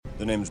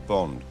The name's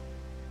Bond.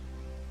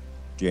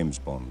 James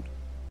Bond.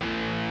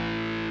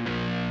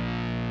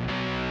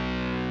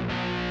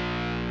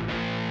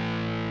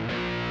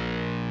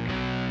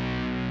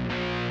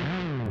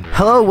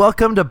 Hello,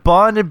 welcome to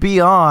Bond and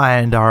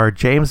Beyond, our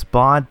James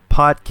Bond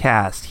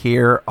podcast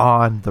here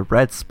on the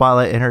Red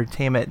Spotlight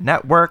Entertainment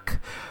Network.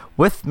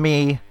 With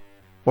me,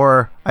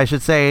 or I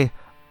should say,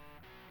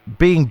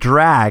 being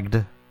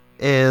dragged,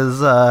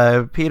 is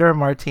Peter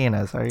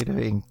Martinez. How are you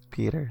doing,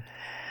 Peter?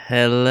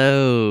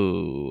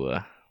 Hello.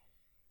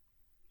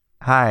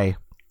 Hi.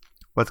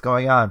 What's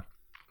going on?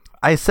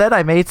 I said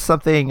I made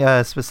something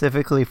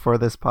specifically for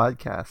this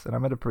podcast, and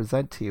I'm going to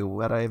present to you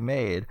what I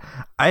made.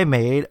 I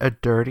made a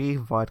dirty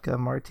vodka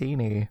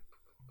martini.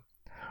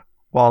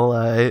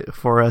 For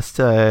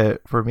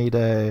me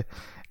to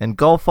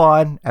engulf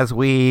on as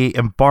we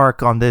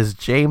embark on this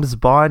James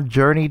Bond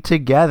journey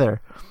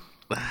together.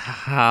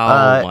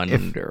 How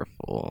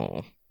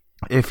wonderful.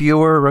 If you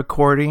were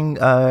recording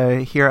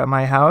here at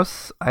my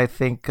house, I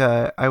think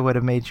I would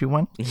have made you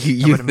one.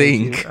 You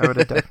think? I would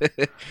have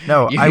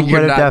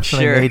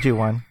definitely made you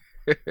one.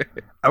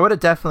 I would have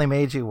definitely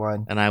made you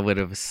one. And I would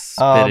have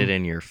spit it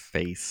in your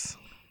face.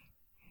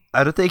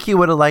 I don't think you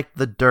would have liked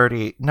the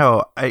dirty.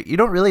 No, you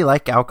don't really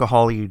like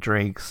alcohol-y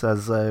drinks,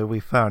 as we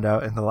found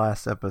out in the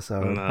last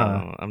episode.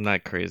 No, I'm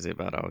not crazy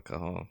about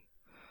alcohol.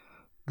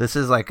 This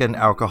is like an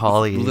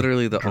alcohol-y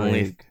literally the drink.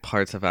 only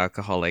parts of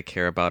alcohol I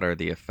care about are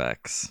the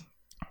effects.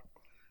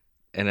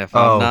 And if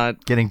I'm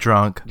not getting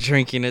drunk,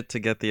 drinking it to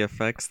get the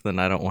effects, then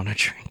I don't want to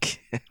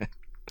drink.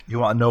 You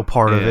want no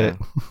part of it.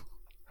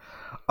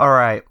 All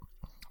right.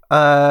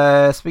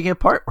 Speaking of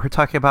part, we're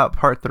talking about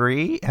part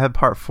 3 and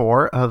part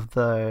 4 of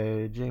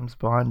the James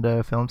Bond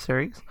film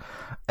series.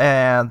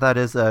 And that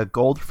is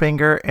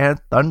Goldfinger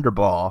and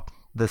Thunderball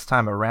this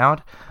time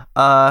around.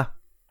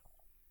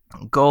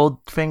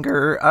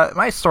 Goldfinger,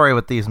 my story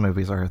with these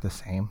movies are the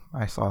same.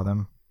 I saw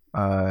them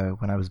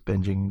when I was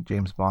binging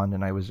James Bond,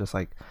 and I was just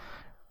like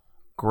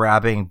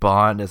grabbing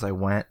Bond as I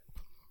went,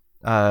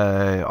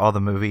 all the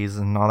movies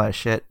and all that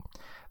shit.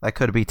 That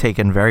could be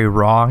taken very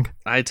wrong.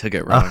 I took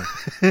it wrong.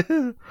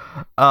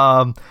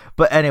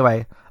 But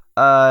anyway,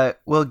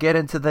 we'll get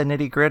into the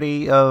nitty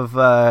gritty of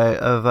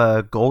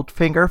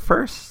Goldfinger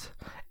first,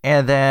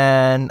 and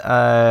then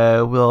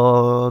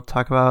we'll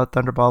talk about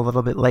Thunderball a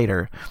little bit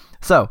later.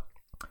 So,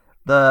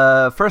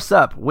 the first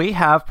up, we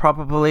have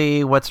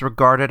probably what's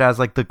regarded as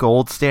like the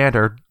gold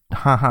standard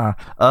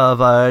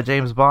of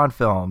James Bond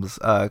films,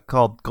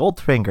 called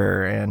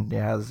Goldfinger, and it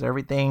has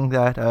everything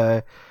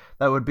that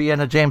would be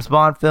in a James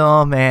Bond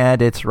film,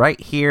 and it's right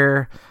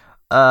here,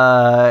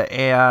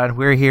 and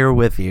we're here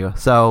with you.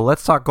 So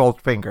let's talk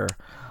Goldfinger.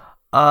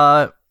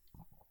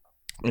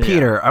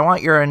 Peter, I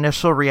want your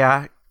initial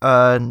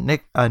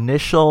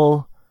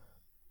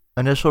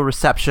initial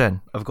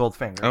reception of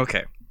Goldfinger.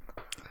 Okay.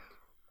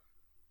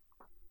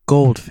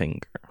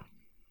 Goldfinger,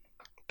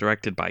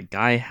 directed by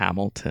Guy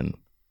Hamilton.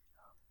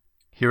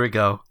 Here we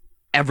go.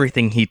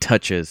 Everything he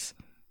touches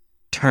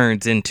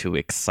turns into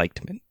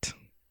excitement.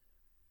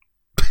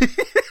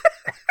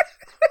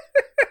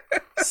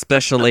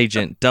 Special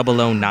Agent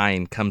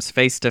 009 comes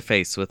face to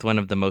face with one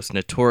of the most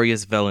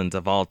notorious villains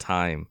of all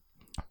time.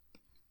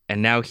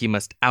 And now he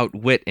must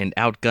outwit and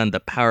outgun the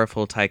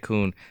powerful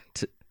tycoon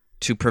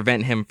to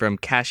prevent him from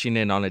cashing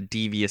in on a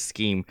devious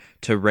scheme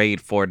to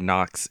raid Fort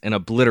Knox and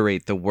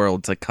obliterate the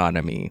world's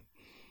economy.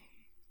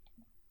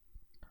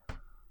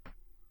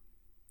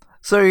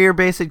 So your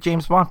basic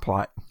James Bond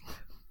plot.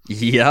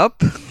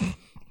 Yup.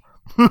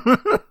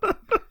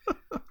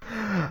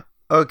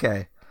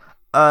 Okay.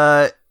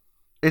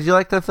 Did you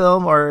like the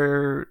film,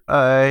 or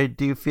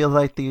do you feel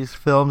like these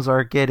films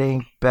are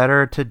getting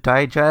better to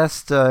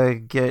digest,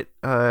 get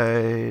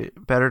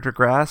better to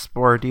grasp,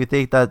 or do you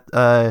think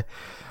that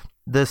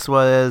this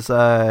was,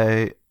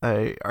 are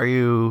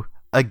you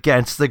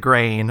against the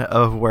grain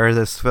of where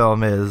this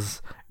film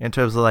is in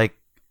terms of like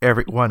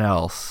everyone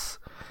else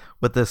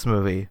with this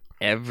movie?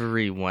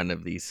 Every one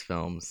of these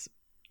films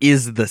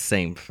is the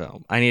same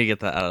film. I need to get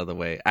that out of the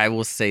way. I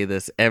will say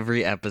this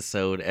every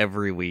episode,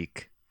 every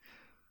week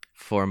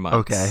for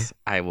months. Okay.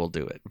 I will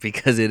do it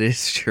because it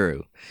is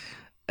true.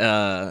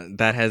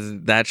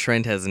 That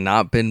trend has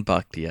not been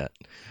bucked yet.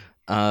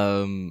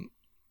 That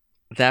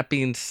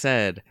being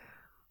said,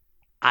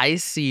 I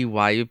see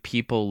why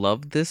people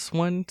love this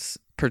one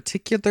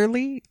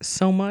particularly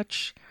so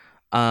much.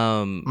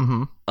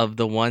 Of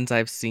the ones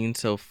I've seen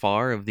so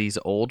far, of these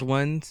old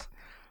ones,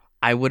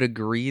 I would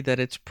agree that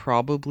it's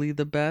probably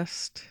the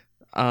best.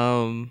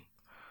 And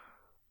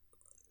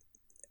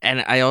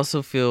I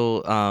also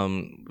feel,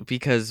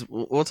 because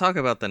we'll talk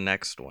about the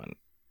next one.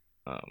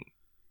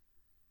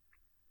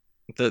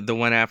 The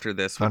one after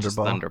this, which is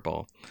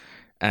Thunderball.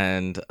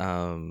 And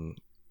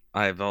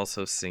I've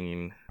also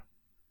seen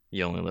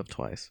You Only Live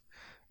Twice.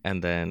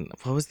 And then,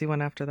 what was the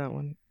one after that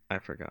one? I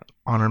forgot.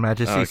 On Her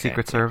Majesty's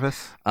Secret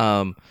Service?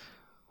 I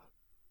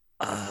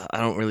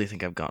don't really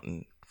think I've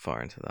gotten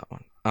far into that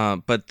one.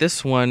 But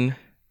this one,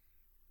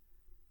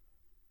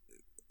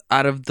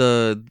 out of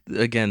the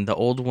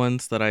old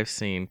ones that I've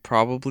seen,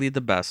 probably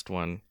the best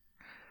one.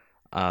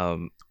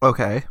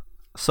 Okay.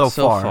 So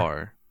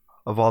far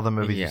of all the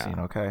movies you've Yeah. seen,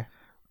 okay.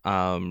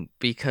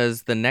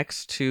 Because the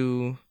next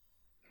two,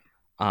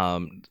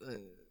 um,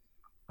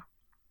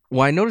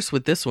 well, I noticed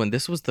with this one,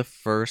 this was the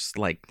first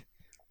like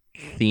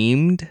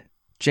themed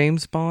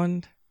James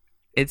Bond.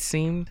 It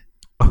seemed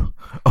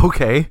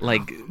Okay.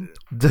 like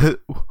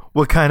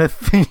What kind of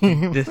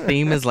theme? the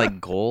theme is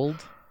like gold,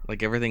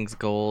 like everything's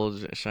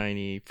gold,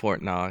 shiny.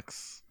 Fort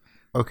Knox,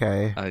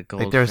 Okay.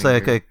 gold. Like there's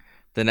like a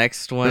the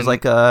next one. there's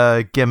like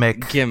a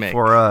gimmick Gimmick.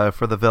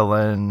 for the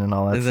villain and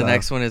all that The stuff.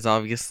 next one is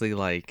obviously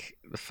like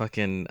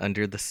fucking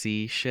under the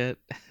sea shit.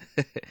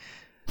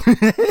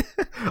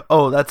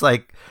 Oh, that's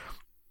like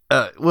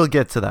we'll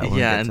get to that one.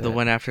 Yeah, get and to the it.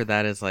 one after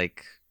that is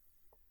like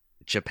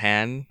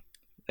Japan,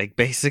 like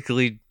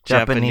basically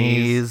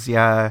Japanese,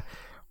 yeah.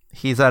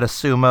 He's at a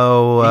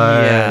sumo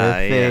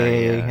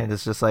thing, and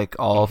it's just like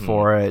all Mhm.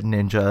 for it,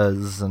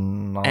 ninjas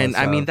and all And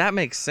that I mean stuff. that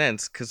makes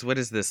sense because what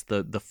is this?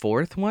 The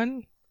fourth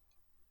one?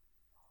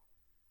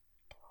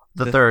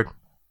 The the- third.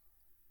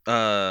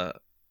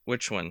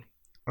 Which one?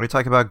 Are we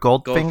talking about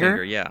Goldfinger?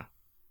 Goldfinger, yeah.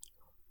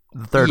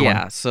 The third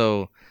Yeah, one.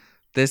 so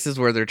this is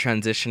where they're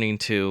transitioning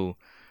to.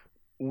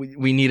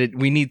 We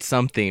need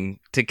something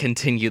to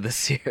continue the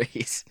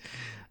series.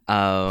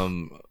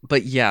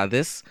 But yeah,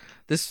 this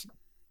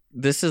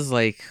is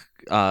like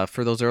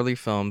for those early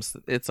films,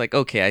 it's like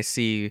okay, I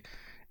see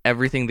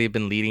everything they've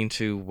been leading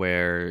to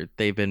where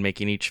they've been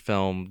making each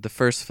film. The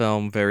first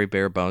film very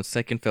bare bones,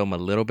 second film a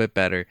little bit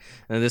better,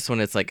 and this one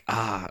it's like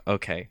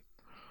okay,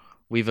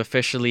 we've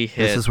officially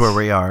hit. This is where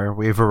we are.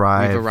 We've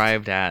arrived. We've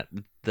arrived at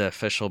the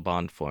official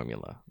Bond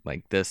formula.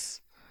 Like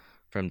this,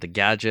 from the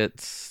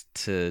gadgets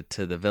to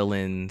the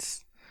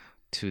villains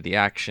to the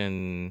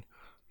action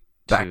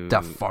Back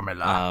to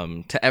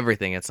formula. to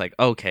everything. It's like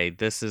okay,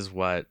 this is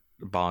what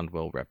Bond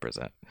will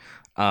represent.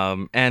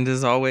 And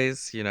as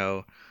always,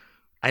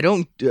 I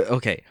don't.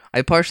 Okay,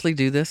 I partially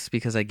do this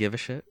because I give a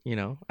shit.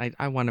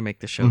 I want to make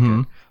the show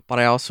Mhm. good, but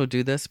I also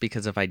do this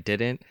because if I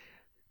didn't,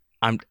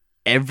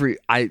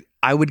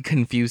 I would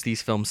confuse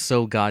these films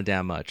so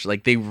goddamn much.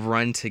 Like they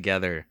run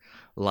together,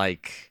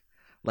 like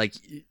like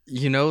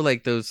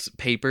those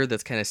paper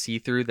that's kind of see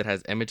through that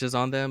has images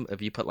on them.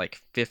 If you put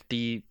like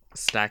 50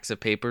 stacks of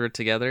paper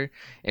together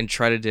and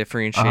try to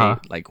differentiate Uh-huh.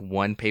 like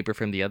one paper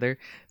from the other,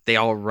 they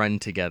all run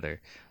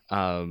together.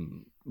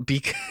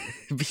 Because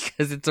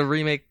because it's a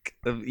remake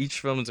of each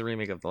film is a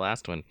remake of the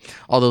last one,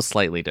 although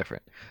slightly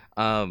different.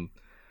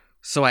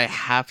 So I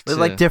have to There's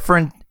like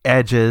different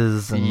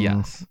edges and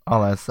Yes.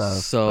 all that stuff.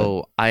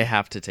 So I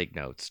have to take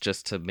notes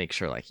just to make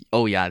sure, like,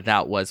 oh yeah,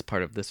 that was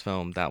part of this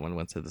film. That one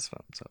went to this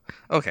film. So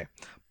okay,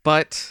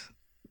 but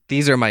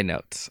these are my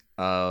notes.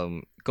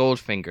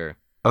 Goldfinger.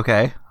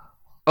 Okay.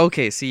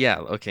 Okay, see, yeah,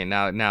 okay,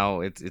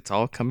 now it's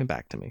all coming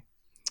back to me.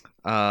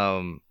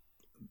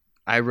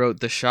 I wrote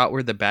the shot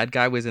where the bad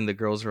guy was in the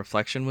girl's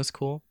reflection was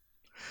cool,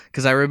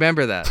 because I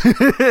remember that.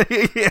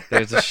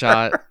 There's a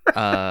shot.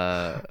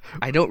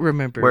 I don't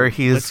remember Where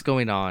he's- what's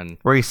going on.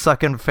 Where he's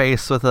sucking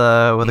face with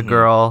a Mhm.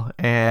 girl,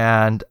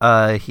 and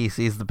he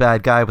sees the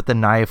bad guy with the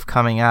knife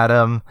coming at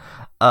him,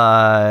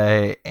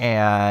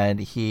 and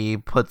he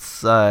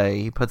puts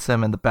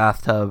him in the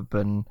bathtub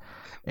and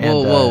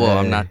Whoa!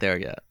 I'm not there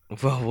yet.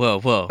 Whoa!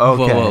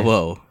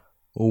 Okay.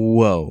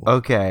 Whoa!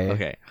 Okay.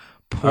 Okay.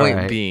 Point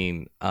Alright.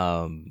 being,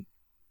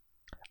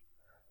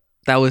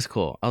 that was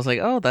cool. I was like,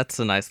 oh, that's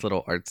a nice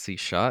little artsy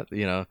shot,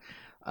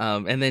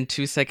 And then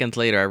 2 seconds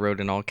later, I wrote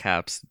in all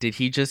caps, did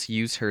he just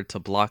use her to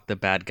block the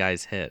bad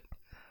guy's hit?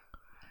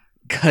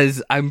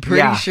 Because I'm pretty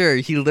Yeah. sure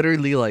he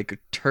literally like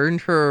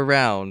turned her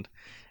around,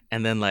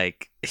 and then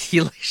like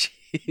she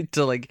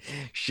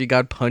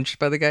got punched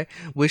by the guy.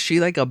 Was she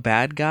like a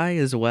bad guy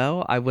as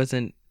well? I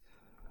wasn't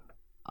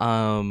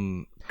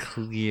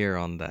clear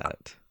on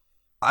that.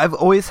 I've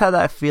always had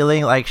that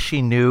feeling like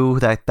she knew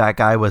that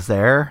guy was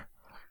there,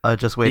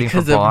 just waiting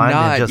Because for if Bond,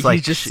 not, and just he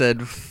like just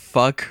said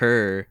fuck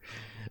her.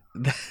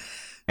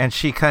 and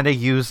she kind of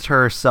used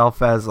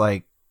herself as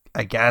like,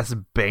 I guess,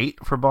 bait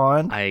for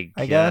Bond. I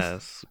guess.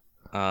 guess.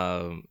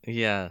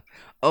 Yeah.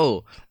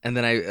 Oh, and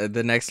then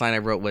the next line I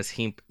wrote was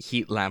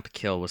heat lamp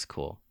kill was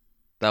cool.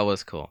 That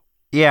was cool.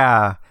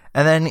 Yeah,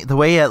 and then the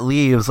way it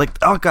leaves, like,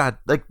 oh god,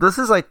 this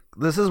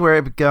is where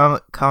it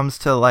comes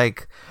to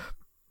like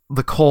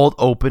the cold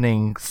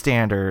opening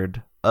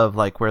standard of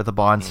like where the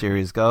Bond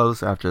series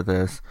goes after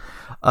this,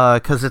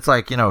 because it's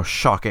like,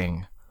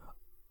 shocking,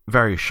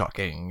 very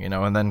shocking,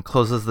 and then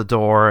closes the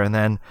door, and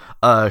then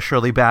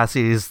Shirley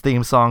Bassey's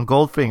theme song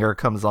Goldfinger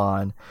comes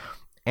on,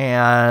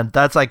 and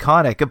that's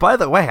iconic. And by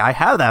the way, I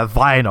have that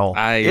vinyl.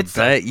 I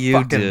bet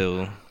you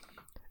do.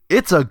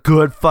 It's a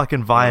good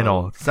fucking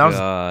vinyl. Oh, It sounds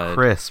God.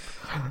 crisp.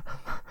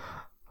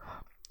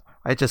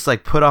 I just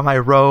like put on my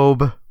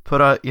robe,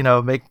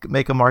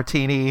 make a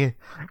martini,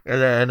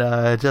 and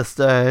then just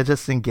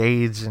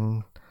engage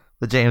in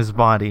the James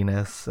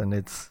Bondiness, and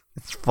it's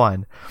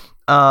fun.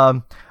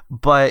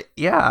 But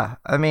yeah,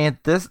 I mean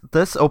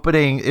this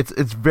opening, it's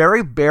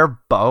very bare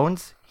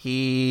bones.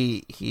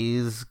 He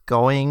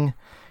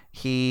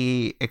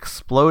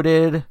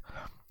exploded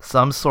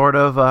some sort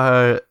of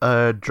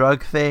a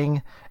drug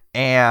thing,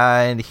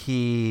 and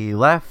he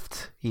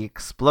left. He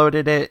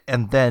exploded it,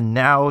 and then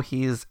now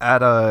he's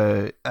at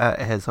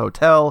his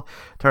hotel.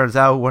 Turns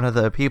out one of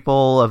the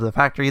people of the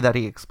factory that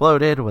he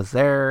exploded was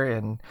there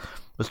and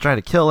was trying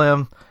to kill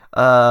him,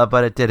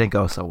 but it didn't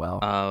go so well.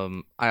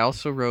 I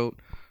also wrote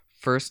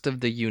first of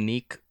the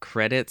unique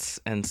credits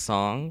and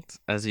songs,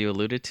 as you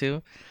alluded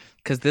to,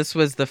 because this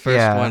was the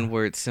first one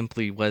where it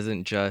simply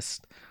wasn't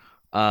just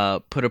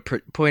put a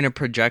point of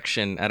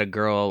projection at a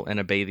girl in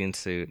a bathing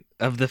suit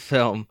of the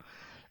film,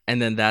 and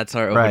then that's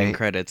our opening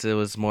credits. It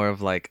was more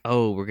of like,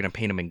 oh, we're gonna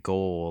paint him in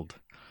gold,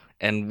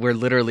 and we're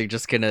literally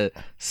just gonna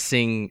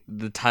sing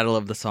the title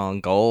of the song,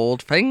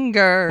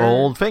 Goldfinger.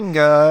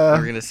 Goldfinger.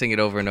 We're gonna sing it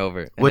over and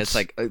over, and it's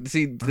like,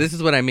 see, this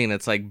is what I mean.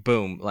 It's like,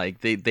 boom,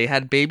 like they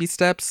had baby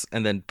steps,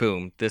 and then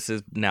boom, this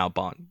is now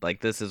Bond.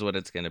 Like, this is what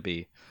it's gonna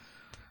be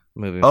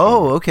moving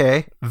forward.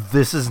 Okay.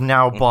 This is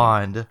now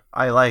Bond.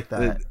 I like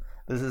that.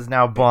 This is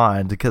now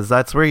Bond, because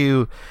that's where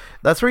you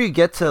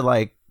get to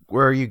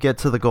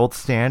the gold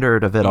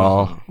standard of it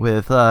all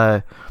with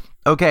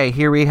okay,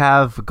 here we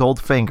have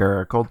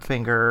Goldfinger.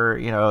 Goldfinger,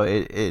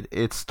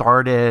 it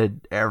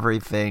started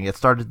everything. It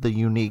started the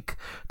unique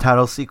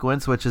title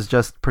sequence, which is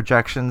just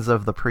projections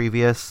of the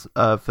previous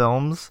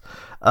films,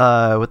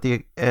 with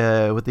the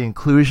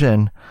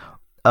inclusion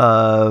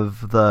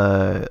of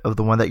the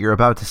one that you're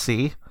about to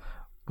see,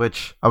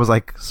 which I was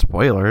like,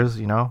 spoilers,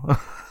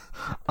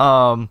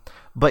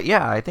 But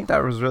yeah, I think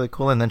that was really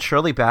cool. And then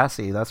Shirley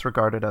Bassey, that's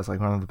regarded as like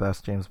one of the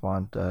best James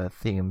Bond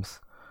themes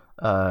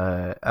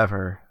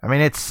ever. I mean,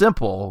 it's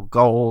simple.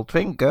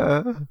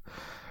 Goldfinger,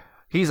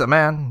 he's the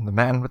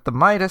man with the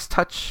Midas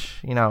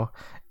touch,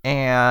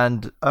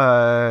 and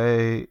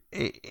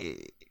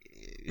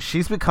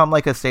she's become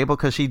like a staple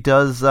because she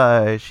does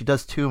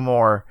 2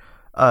 more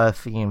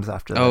themes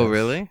after this. Oh,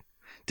 really?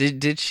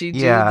 Did she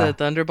do the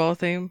Thunderball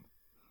theme?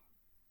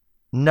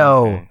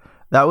 No. Okay.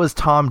 That was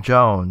Tom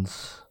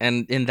Jones.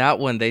 And in that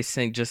one, they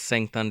sang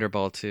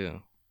Thunderball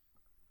too.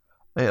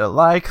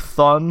 Like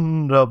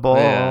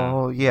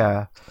Thunderball.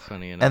 Yeah.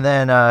 Funny enough. And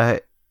then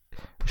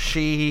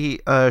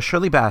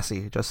Shirley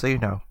Bassey, just so you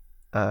know,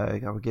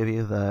 I will give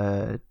you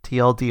the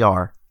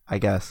TLDR, I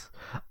guess.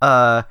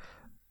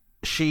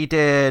 She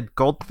did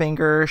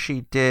Goldfinger,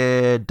 she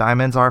did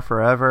Diamonds Are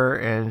Forever,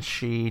 and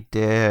she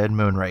did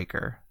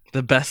Moonraker.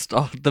 The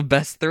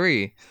best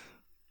 3.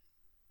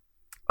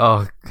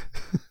 Oh,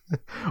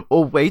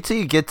 well, wait till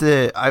you get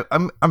to.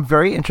 I'm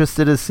very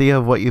interested to see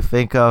of what you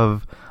think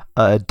of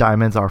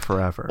Diamonds Are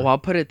Forever. Well, I'll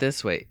put it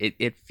this way: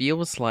 it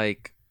feels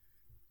like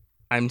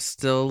I'm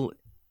still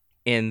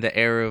in the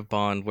era of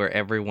Bond where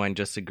everyone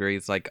just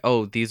agrees, like,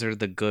 oh, these are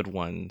the good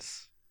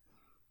ones.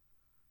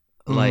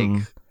 Like,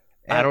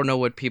 I don't know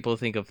what people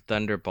think of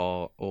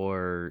Thunderball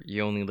or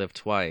You Only Live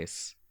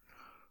Twice,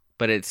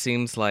 but it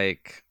seems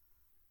like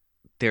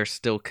they're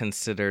still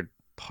considered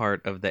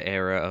part of the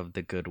era of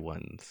the good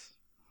ones.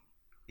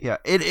 Yeah,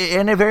 it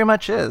very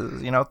much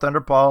is.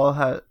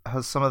 Thunderball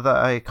has some of the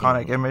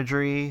iconic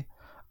imagery.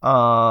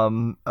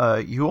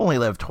 You Only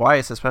Live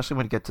Twice, especially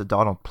when you get to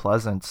Donald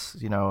Pleasance,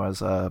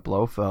 as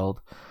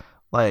Blofeld.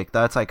 Like,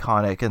 that's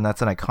iconic, and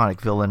that's an iconic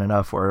villain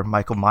enough where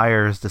Michael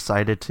Myers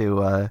decided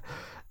to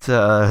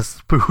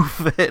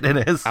spoof it in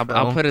his film.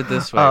 I'll put it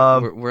this way: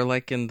 we're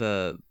like in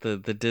the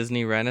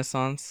Disney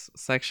Renaissance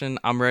section.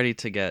 I'm ready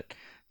to get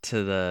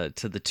to the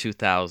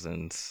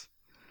 2000s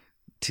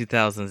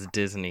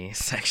Disney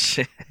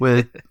section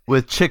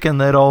with Chicken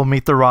Little,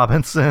 Meet the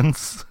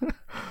Robinsons.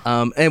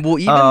 And well,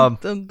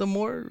 even the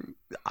more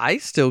I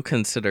still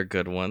consider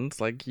good ones,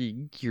 like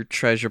your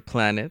Treasure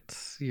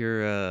Planets,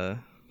 your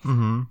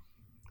Atlantis,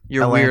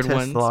 weird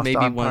ones, maybe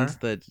Empire. ones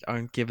that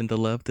aren't given the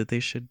love that they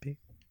should be.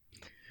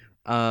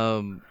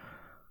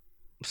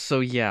 So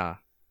yeah,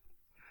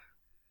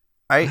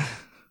 I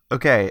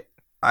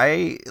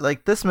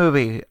like this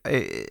movie.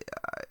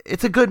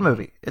 It's a good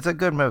movie.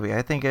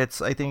 I think it's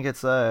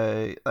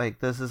like,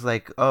 this is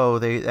like, oh,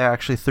 they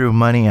actually threw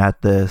money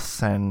at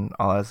this and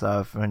all that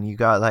stuff, and you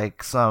got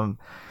like some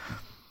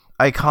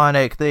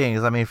iconic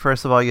things. I mean,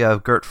 first of all, you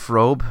have Gert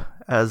Frobe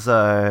as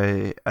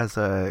a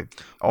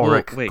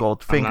Ulrich wait,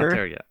 Goldfinger. I'm not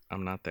there yet.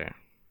 I'm not there.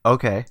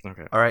 Okay.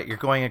 All right, you're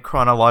going in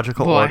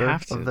chronological order. I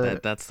have to.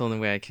 That's the only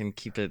way I can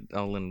keep it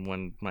all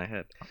in my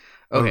head.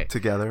 Okay. Okay.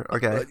 Together.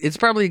 Okay. It's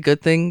probably a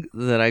good thing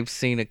that I've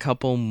seen a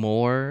couple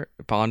more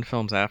Bond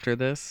films after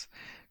this,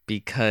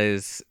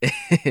 because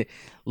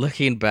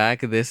looking back,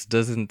 this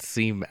doesn't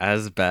seem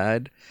as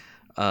bad.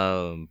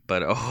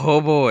 But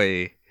oh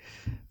boy,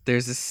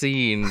 there's a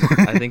scene,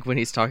 I think, when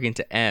he's talking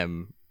to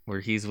M,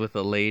 where he's with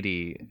a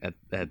lady at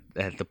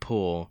the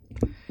pool,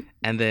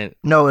 and then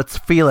No, it's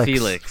Felix.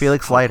 Felix.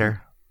 Felix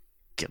Leiter.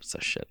 Gives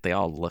a shit. They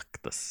all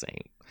look the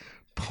same.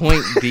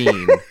 Point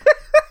being.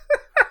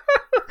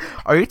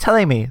 Are you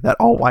telling me that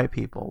all white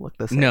people look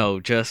the same? No,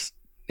 just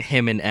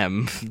him and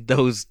M.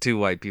 Those 2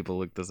 white people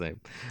look the same.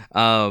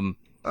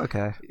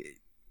 Okay.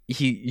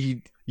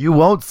 He You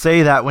won't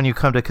say that when you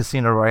come to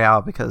Casino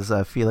Royale, because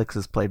Felix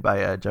is played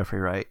by Jeffrey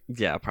Wright.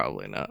 Yeah,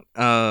 probably not.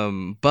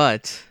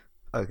 But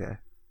Okay.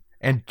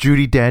 And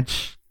Judi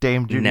Dench,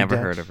 Dame Judi Dench. Never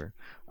heard of her.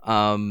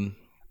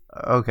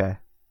 Okay.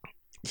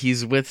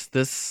 He's with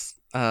this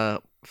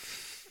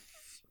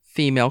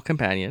female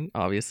companion,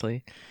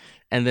 obviously.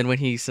 And then when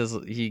he says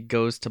he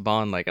goes to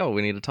Bond, like, oh,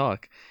 we need to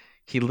talk,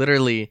 he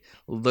literally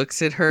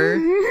looks at her,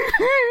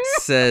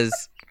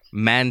 says,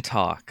 man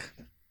talk,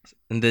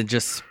 and then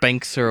just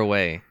spanks her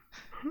away.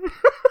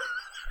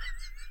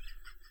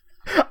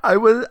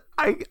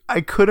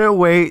 I couldn't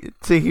wait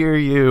to hear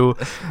you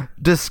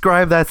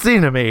describe that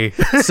scene to me.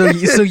 So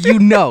you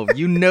know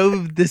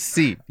this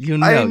scene. You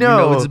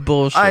know it's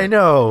bullshit. I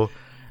know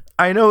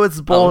it's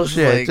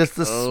bullshit. Like, just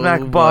the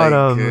smack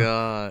bottom. Oh my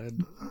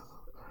God.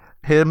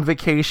 Him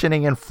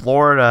vacationing in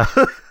Florida.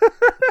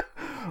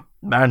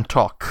 Man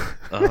talk.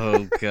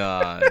 Oh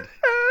God.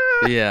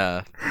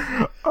 Yeah.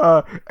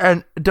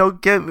 And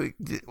don't get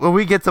when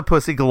we get to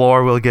Pussy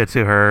Galore, we'll get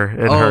to her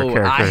and her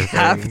character. I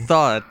have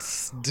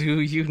thoughts. Do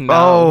you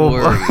not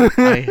worry?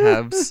 I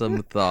have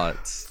some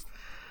thoughts.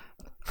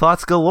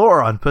 Thoughts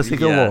galore on Pussy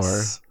Galore.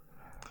 Yes.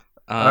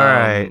 All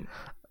right.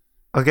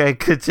 Okay,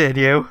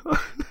 continue.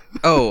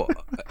 I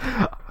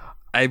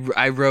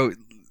wrote,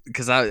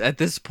 because at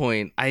this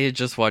point I had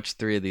just watched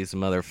 3 of these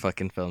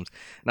motherfucking films,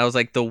 and I was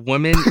like, the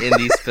women in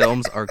these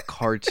films are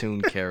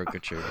cartoon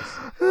caricatures.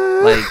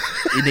 Like,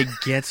 and it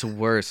gets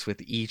worse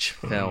with each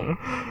film.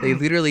 They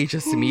literally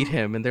just meet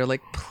him and they're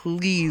like,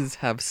 please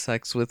have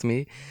sex with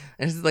me,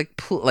 and it's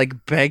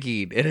like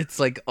begging, and it's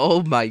like,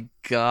 oh my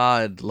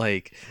God,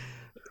 like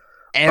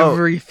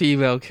every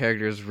female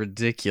character is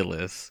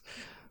ridiculous.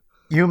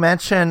 You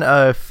mentioned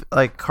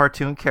like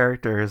cartoon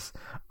characters.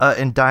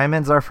 In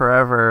Diamonds Are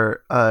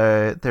Forever,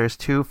 there's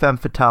 2 femme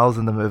fatales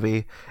in the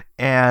movie,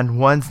 and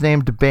one's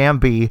named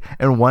Bambi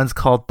and one's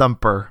called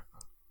Thumper.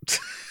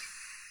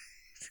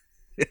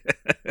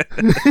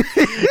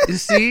 You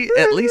see,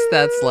 at least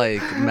that's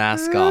like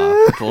mask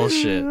off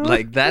bullshit.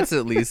 Like, that's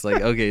at least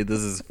like, okay, this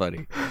is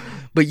funny.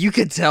 But you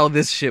could tell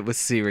this shit was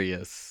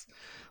serious.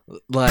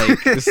 Like,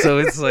 so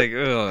it's like,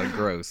 ugh,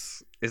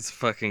 gross. It's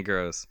fucking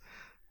gross.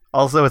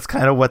 Also, it's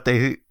kind of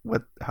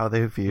how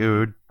they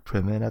viewed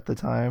women at the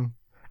time.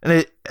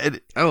 And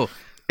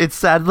it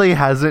sadly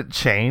hasn't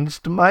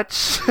changed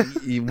much.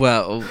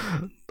 Well,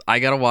 I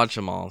gotta watch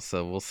them all,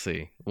 so we'll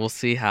see. We'll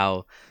see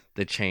how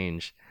they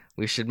change.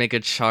 We should make a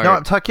chart. No,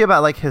 I'm talking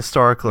about like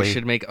historically. We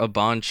should make a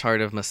Bond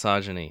chart of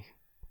misogyny.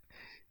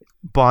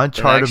 Bond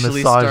chart of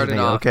misogyny.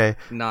 Okay,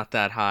 not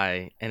that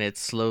high, and it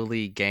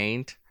slowly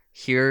gained.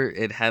 Here,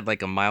 it had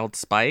like a mild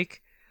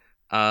spike.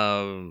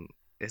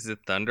 Is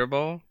it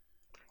Thunderball?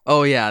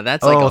 Oh yeah,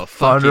 that's like a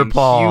fucking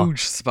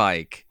huge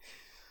spike.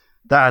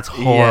 That's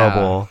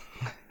horrible.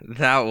 Yeah.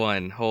 That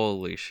one,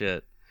 holy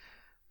shit.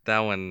 That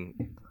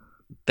one,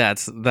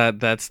 that's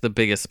the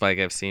biggest spike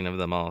I've seen of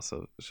them all.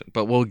 So,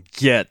 but we'll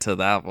get to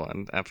that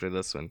one after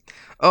this one.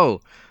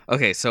 Oh,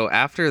 okay. So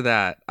after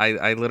that,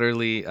 I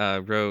literally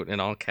wrote in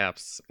all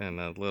caps in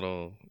a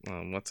little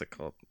what's it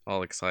called?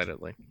 All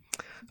excitedly,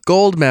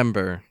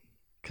 Goldmember,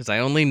 because I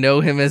only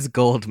know him as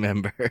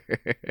Goldmember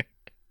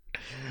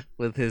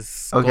with his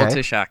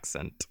Scottish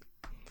accent.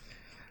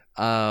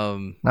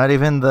 Not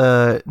even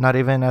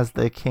as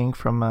the king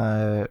from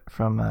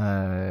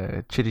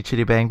Chitty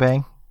Chitty Bang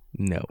Bang.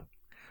 No.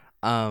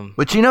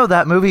 But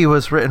that movie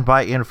was written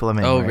by Ian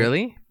Fleming. Oh, right?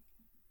 really?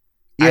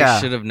 Yeah. I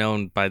should have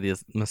known by the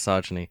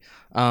misogyny.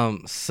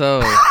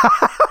 So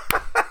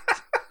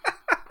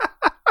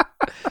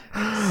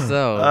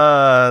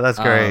that's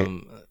great.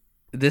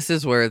 This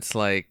is where it's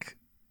like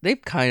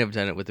they've kind of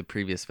done it with the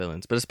previous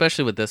villains, but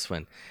especially with this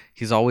one.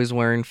 He's always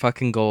wearing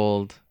fucking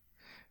gold.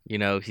 You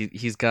know,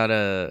 he's got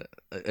a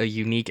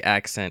unique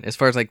accent as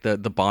far as like the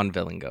Bond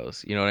villain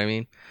goes. You know what I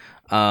mean?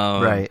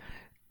 Right.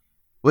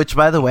 Which,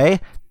 by the way,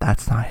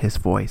 that's not his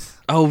voice.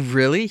 Oh,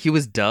 really? He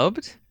was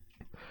dubbed?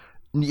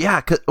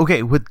 Yeah.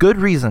 Okay. With good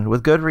reason.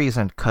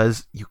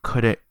 Because you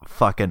couldn't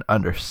fucking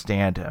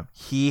understand him.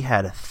 He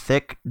had a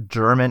thick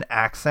German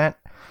accent.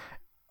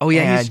 Oh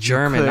yeah, he's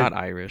German, not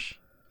Irish.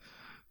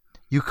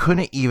 You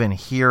couldn't even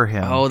hear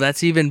him. Oh,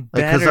 that's even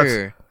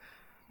better.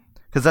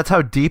 Because that's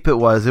how deep it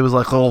was. It was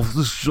like, oh,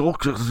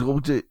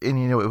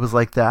 and it was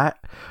like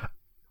that.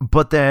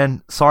 But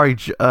then, sorry,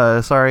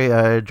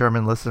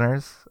 German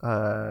listeners,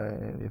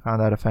 if you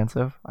found that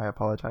offensive, I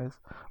apologize.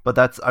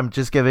 But I'm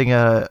just giving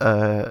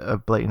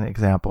a blatant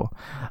example.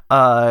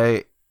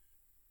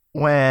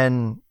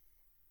 When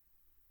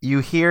you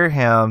hear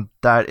him,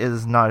 that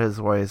is not his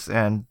voice,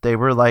 and they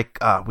were like,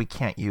 we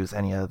can't use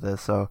any of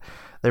this, so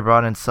they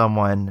brought in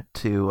someone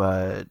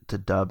to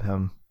dub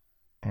him.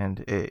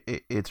 And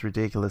it's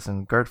ridiculous.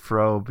 And Gert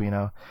Frobe,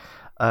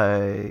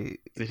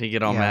 did he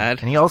get all mad?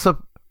 And he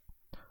also,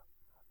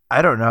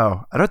 I don't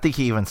know. I don't think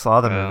he even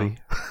saw the movie.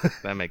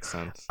 That makes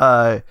sense.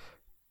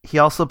 He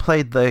also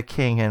played the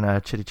king in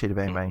Chitty Chitty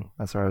Bang Bang.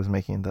 That's where I was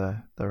making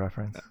the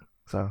reference.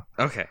 So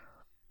okay.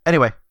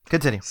 Anyway,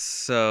 continue.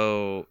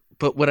 So,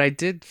 but what I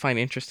did find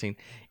interesting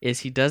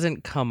is he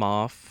doesn't come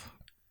off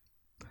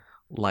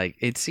like,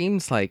 it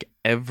seems like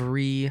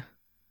every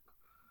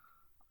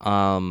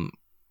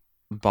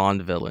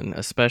Bond villain,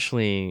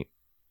 especially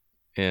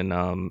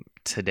in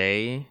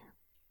today,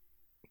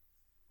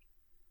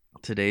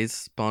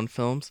 today's Bond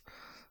films,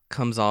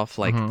 comes off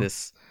like Mhm.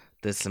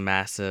 this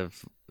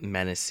massive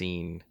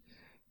menacing,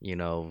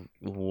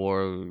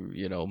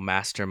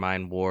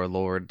 mastermind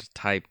warlord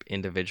type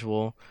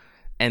individual.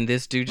 And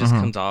this dude just Mhm.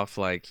 comes off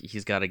like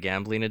he's got a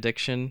gambling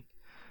addiction.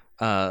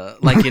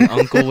 Like an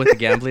uncle with a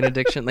gambling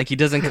addiction. Like he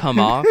doesn't come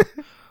off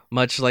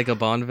much like a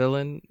Bond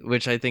villain,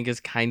 which I think is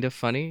kind of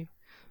funny.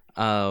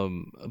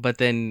 But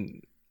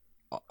then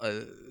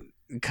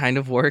kind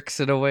of works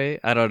in a way.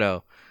 I don't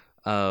know.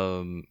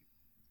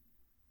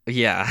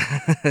 Yeah.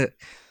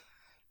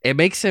 It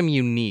makes him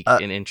unique Uh,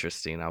 and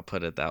interesting, I'll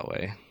put it that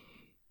way.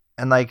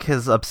 and like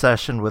his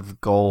obsession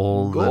with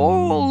gold.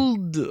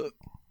 Gold!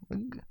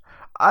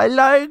 I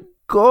like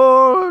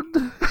gold.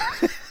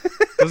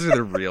 Those are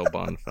the real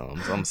Bond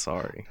films. I'm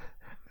sorry.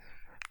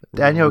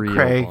 Daniel Real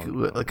Craig,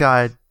 Bond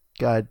films.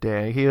 God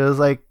dang, he was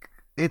like,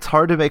 it's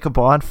hard to make a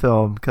Bond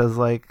film because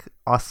like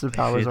Austin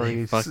Powers They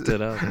already fucked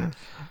it up.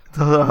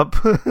 up.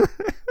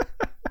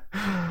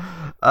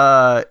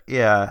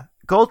 Yeah,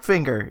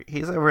 Goldfinger.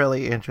 He's a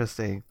really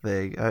interesting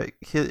thing.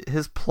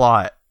 His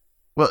plot.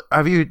 Well,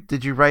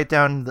 did you write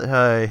down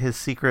his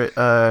secret?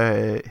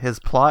 His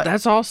plot.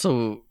 That's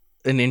also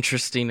an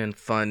interesting and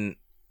fun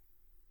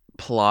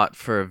plot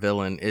for a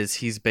villain. Is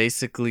he's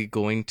basically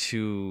going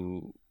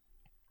to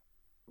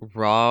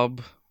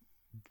rob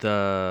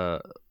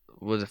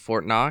was it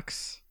Fort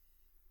Knox?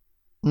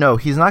 No,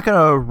 he's not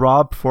gonna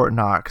rob Fort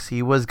Knox.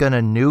 He was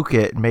gonna nuke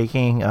it,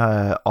 making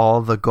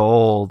all the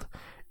gold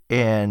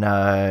in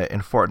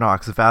Fort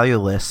Knox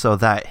valueless, so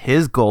that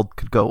his gold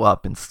could go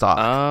up in stock.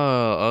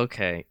 Oh,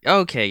 okay.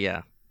 Okay,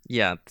 yeah.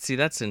 Yeah, see,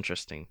 that's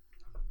interesting.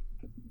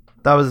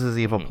 That was his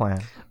evil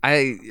plan.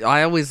 I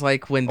always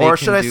like when they Or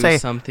can should I do say-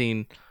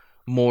 something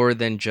more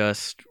than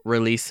just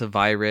release a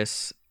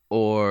virus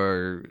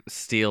or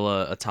steal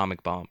a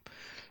atomic bomb.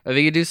 If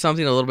they could do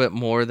something a little bit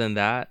more than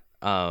that,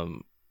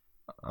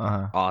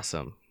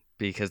 awesome.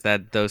 Because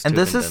those two And have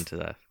this been is- done to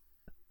that.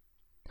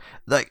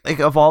 Like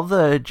of all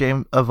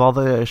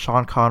the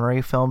Sean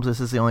Connery films, this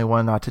is the only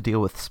one not to deal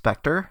with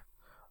Spectre,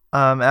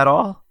 at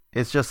all.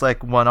 It's just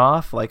like one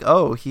off. Like,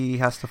 oh, he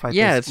has to fight.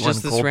 Yeah, this it's just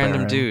one this gold random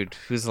baron. dude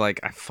who's like,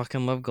 I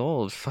fucking love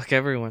gold. Fuck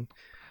everyone.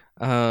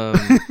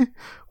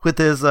 with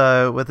his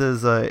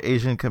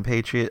Asian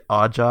compatriot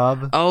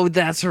Oddjob. Oh,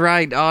 that's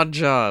right, Odd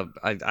Job.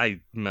 I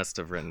must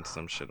have written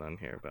some shit on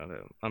here about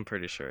it. I'm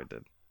pretty sure I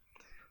did.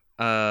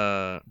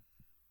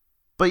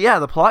 But yeah,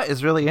 the plot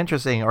is really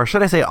interesting, or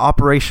should I say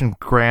Operation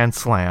Grand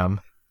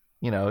Slam?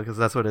 Because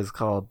that's what it's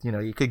called.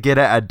 You could get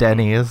it at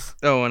Denny's.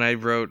 Oh, and I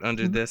wrote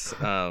under this,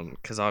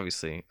 because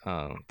obviously,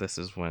 this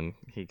is when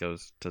he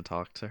goes to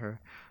talk to her.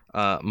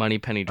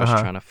 Moneypenny just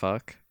trying to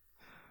fuck.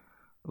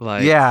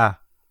 Like, Yeah,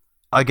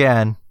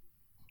 again,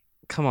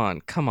 come on,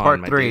 part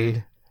my 3.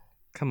 dude.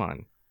 Come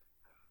on.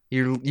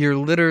 You're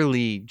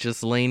literally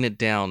just laying it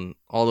down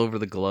all over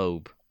the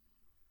globe.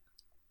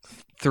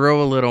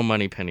 Throw a little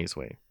Moneypenny's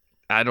way.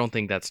 I don't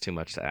think that's too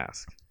much to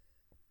ask.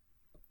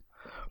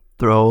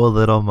 Throw a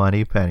little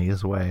money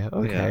pennies way.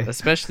 Okay. Yeah,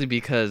 especially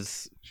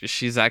because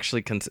she's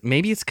actually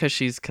maybe it's because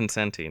she's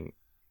consenting.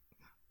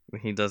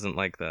 He doesn't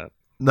like that.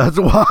 That's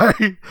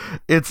why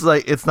it's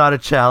like it's not a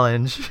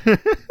challenge.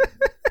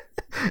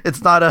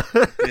 It's not a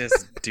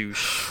This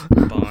douche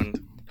Bond.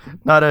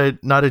 not a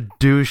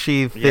douchey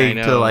Yeah, I thing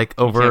know. to like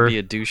You can't be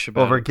a douche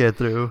about it. get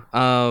through.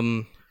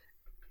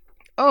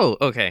 Oh,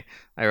 okay.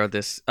 I wrote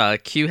this.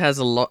 Q has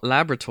a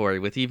laboratory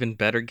with even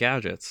better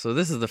gadgets. So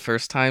this is the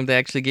first time they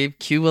actually gave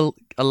Q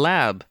a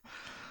lab.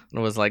 And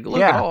it was like,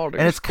 look at Yeah, all these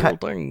and it's cool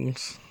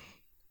things.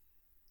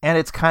 And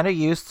it's kind of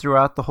used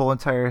throughout the whole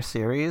entire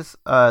series.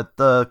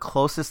 The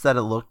closest that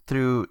it looked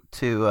through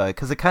to,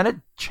 because it kind of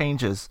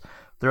changes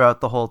throughout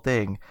the whole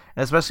thing,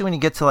 and especially when you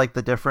get to like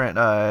the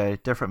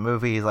different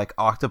movies, like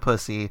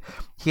Octopussy,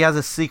 he has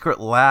a secret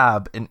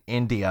lab in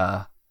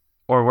India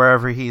or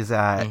wherever he's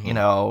at,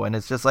 Mhm. and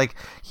it's just like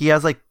he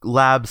has like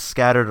labs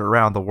scattered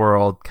around the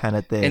world, kind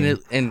of thing.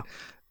 And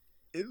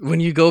when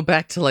you go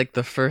back to like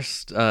the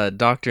first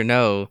Dr.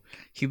 No,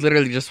 he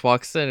literally just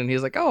walks in and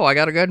he's like, "Oh, I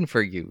got a gun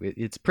for you.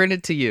 It's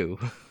printed to you,"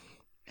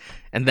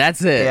 and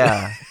that's it.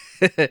 Yeah.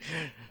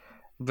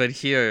 But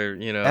here,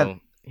 And-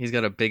 he's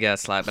got a big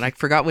ass slab, and I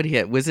forgot what he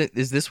had.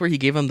 Is this where he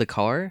gave him the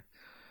car,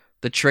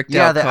 the tricked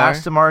Yeah, out the car?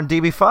 Aston Martin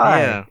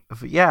DB5.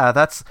 Yeah,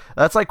 that's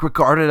like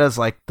regarded as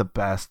like the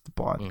best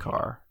Bond Mhm.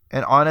 car.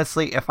 And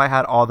honestly, if I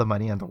had all the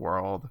money in the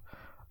world,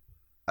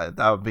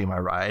 that would be my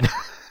ride.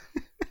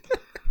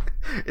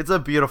 It's a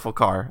beautiful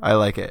car. I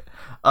like it,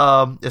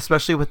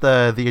 especially with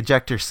the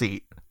ejector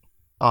seat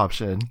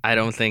option. I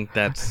don't think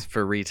that's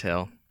for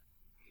retail.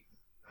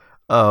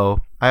 Oh,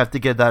 I have to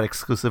get that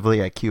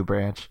exclusively at Q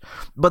Branch.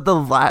 But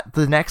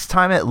the next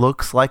time it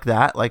looks like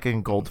that, like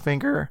in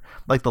Goldfinger,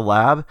 like the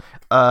lab,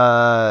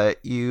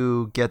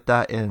 you get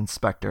that in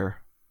Spectre.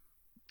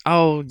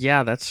 Oh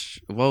yeah,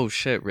 whoa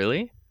shit,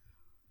 really?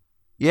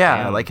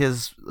 Yeah, Damn. like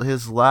his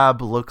lab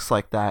looks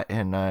like that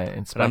in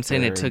Spectre. But I'm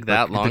saying it took like,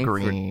 that the long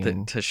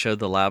green. to show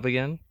the lab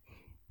again.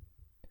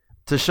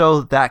 To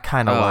show that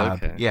kind of Oh,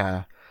 lab. okay.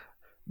 Yeah.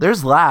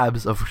 there's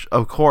labs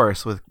of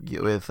course with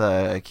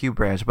Q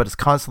Branch, but it's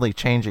constantly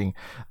changing.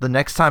 The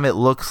next time it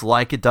looks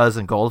like it does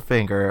in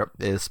Goldfinger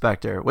is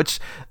Spectre, which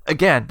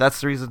again,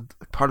 that's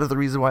part of the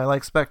reason why I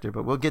like Spectre,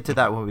 but we'll get to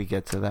that when we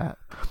get to that.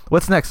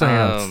 What's next on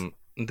your notes?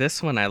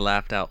 This one I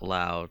laughed out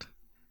loud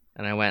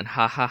and I went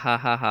ha ha ha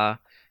ha ha.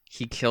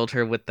 He killed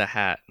her with the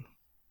hat.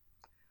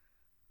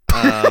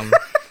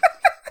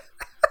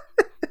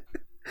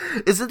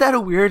 Isn't that a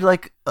weird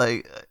like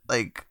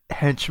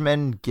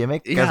henchman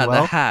gimmick as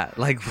well? The hat.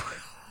 Like,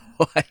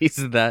 why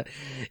is that?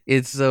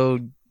 It's so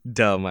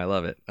dumb. I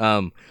love it.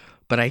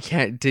 But I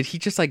can't. Did he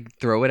just like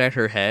throw it at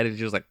her head and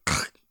she was like,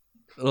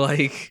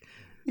 like?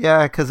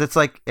 Yeah, because it's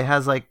like it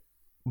has like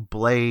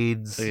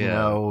blades, you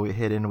know,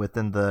 hidden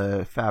within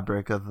the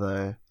fabric of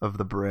the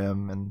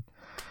brim, and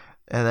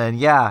then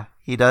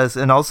he does,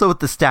 and also with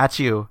the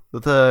statue,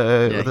 with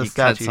the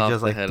statue, he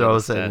just like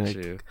throws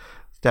it.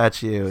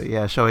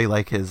 Statue, showing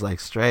like his like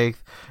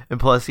strength, and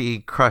plus he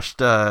crushed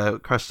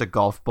a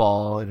golf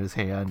ball in his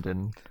hand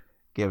and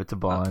gave it to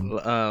Bond.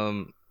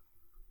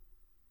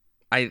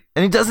 And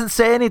he doesn't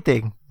say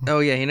anything.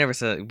 Oh yeah, he never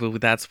said.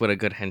 But that's what a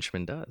good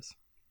henchman does.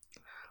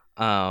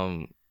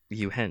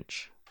 You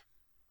hench.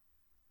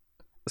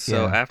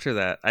 So after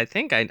that, I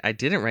think I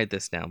didn't write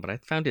this down, but I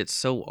found it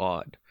so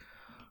odd.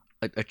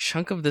 A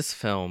chunk of this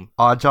film,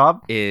 Odd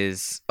Job,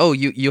 is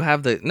you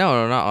have the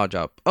no not Odd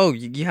Job. Oh,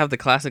 you have the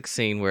classic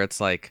scene where it's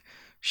like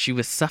she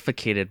was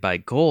suffocated by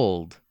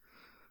gold,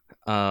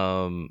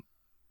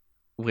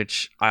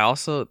 which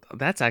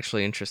that's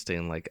actually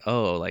interesting. Like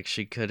like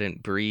she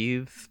couldn't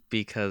breathe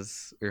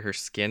because her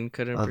skin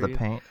couldn't breathe. The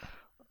paint.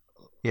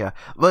 Yeah,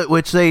 but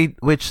which they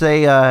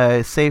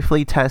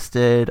safely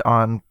tested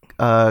on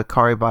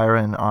Kari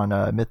Byron on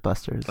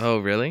Mythbusters. Oh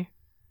really?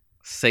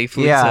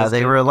 Safely? Yeah, tested?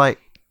 they were like.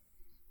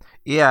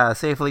 Yeah,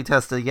 safely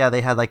tested. Yeah,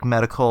 they had like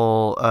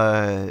medical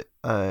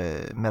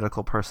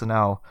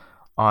personnel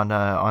on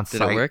site.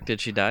 Did it work? Did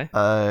she die?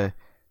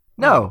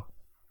 No,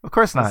 of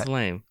course not. That's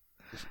lame.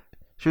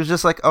 She was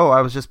just like, "Oh,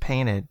 I was just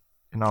painted,"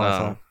 and all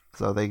that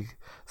stuff.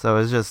 So it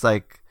was just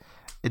like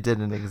it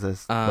didn't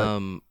exist.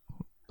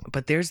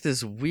 But there's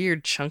this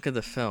weird chunk of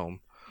the film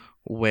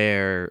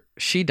where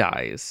she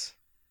dies,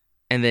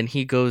 and then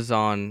he goes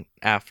on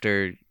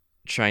after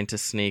trying to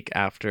sneak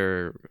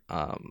after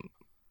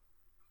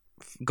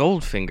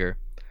Goldfinger,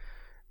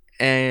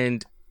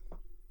 and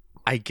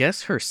I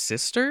guess her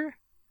sister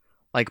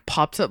like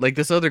pops up, like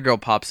this other girl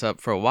pops up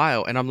for a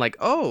while, and I'm like,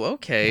 oh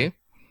okay,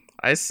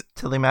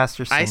 Tilly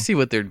Masterson. I see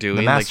what they're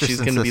doing. Like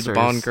she's gonna be the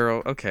Bond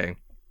girl, okay.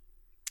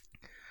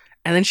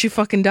 And then she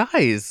fucking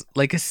dies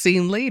like a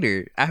scene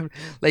later.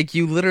 Like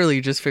you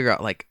literally just figure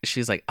out like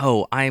she's like,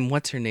 oh, I'm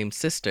what's her name's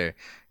sister,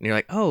 and you're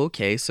like, oh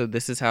okay, so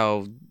this is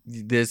how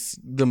this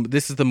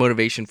is the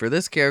motivation for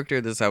this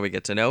character. This is how we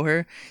get to know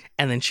her,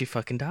 and then she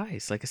fucking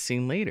dies like a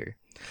scene later.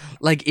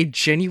 Like it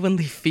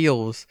genuinely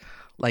feels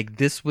like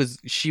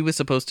she was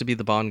supposed to be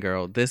the Bond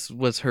girl. This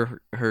was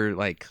her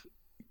like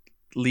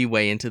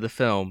leeway into the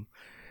film,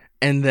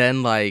 and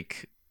then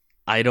like.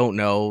 I don't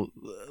know,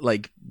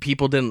 like,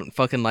 people didn't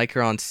fucking like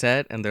her on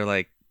set, and they're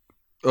like,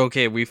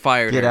 okay, we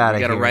fired her. We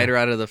gotta write her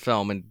out of the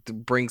film and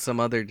bring some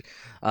other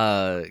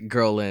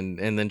girl in,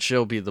 and then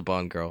she'll be the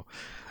Bond girl.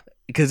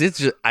 Because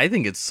I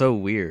think it's so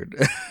weird.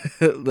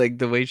 Like,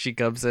 the way she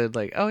comes in,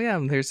 like, oh yeah,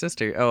 I'm her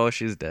sister. Oh,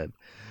 she's dead.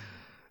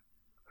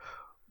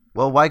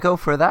 Well, why go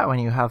for that when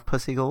you have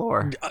Pussy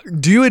Galore?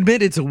 Do you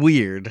admit it's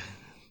weird?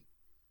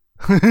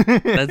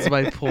 That's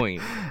my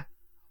point.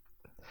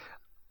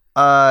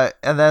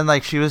 And then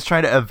like she was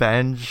trying to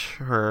avenge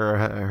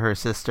her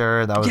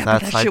sister. That was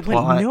that side shit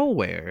plot. Went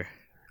nowhere.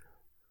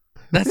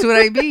 That's what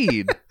I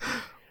mean.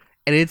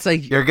 And it's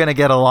like you're gonna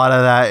get a lot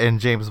of that in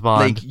James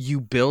Bond. Like you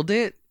build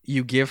it,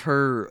 you give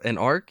her an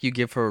arc, you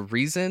give her a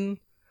reason,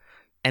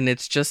 and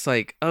it's just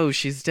like, oh,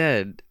 she's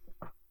dead.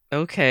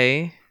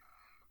 Okay,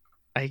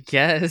 I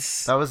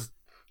guess that was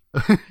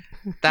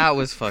that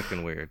was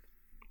fucking weird.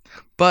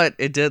 But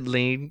it did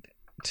lead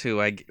to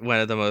one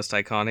of the most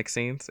iconic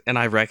scenes, and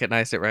I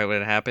recognized it right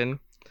when it happened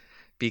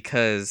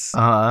because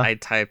I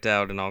typed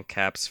out in all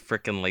caps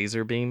 "frickin'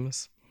 laser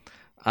beams."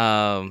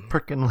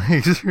 Frickin'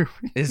 laser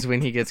beams is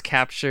when he gets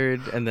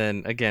captured, and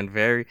then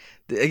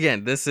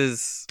this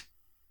is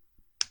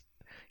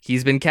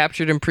he's been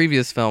captured in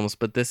previous films,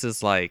 but this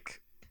is like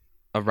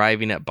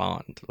arriving at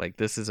Bond. Like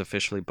this is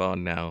officially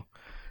Bond now.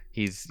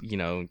 He's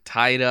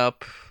tied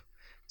up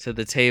to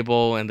the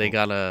table, and they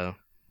got a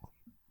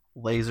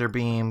laser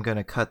beam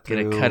gonna cut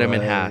him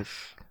in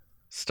half,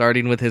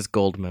 starting with his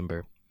gold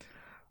member.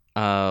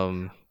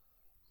 And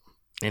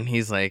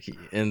he's like,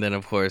 and then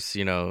of course,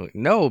 no,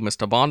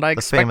 Mr. Bond, I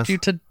expect you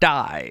to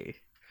die.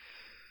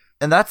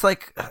 And that's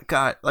like,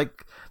 God,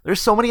 like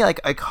there's so many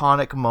like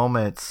iconic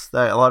moments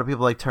that a lot of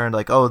people like turned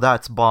like, oh,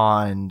 that's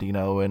Bond,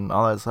 and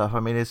all that stuff. I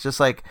mean, it's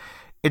just like,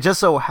 it just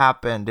so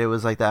happened it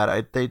was like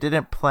that. They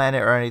didn't plan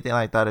it or anything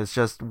like that. It's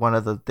just one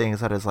of the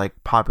things that is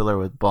like popular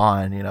with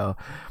Bond,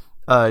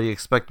 you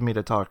expect me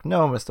to talk?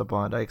 No, Mr.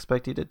 Bond, I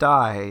expect you to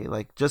die.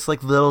 Like, just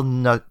like little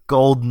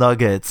gold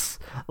nuggets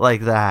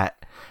like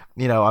that.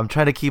 I'm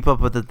trying to keep up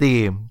with the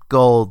theme,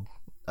 gold.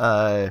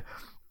 But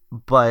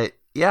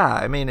yeah,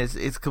 I mean,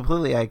 it's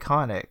completely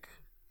iconic.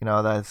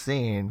 That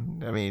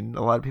scene. I mean,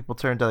 a lot of people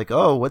turn to like,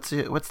 oh, what's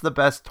the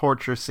best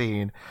torture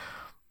scene?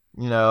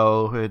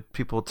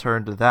 People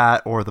turn to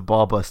that or the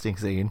ball busting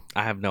scene.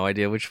 I have no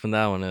idea which one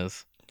that one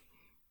is.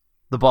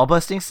 The ball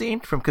busting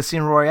scene from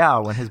Casino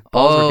Royale when his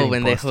balls were getting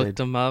when busted. they hooked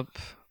him up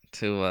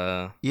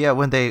to Yeah,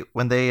 when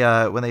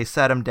they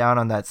sat him down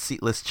on that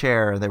seatless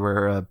chair and they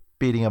were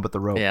beating him with the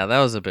rope. Yeah, that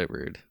was a bit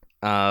rude.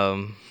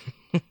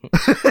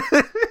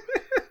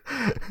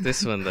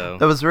 This one though.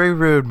 That was very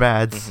rude,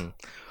 Mads. Mm-hmm.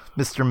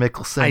 Mr.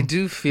 Mickelson. I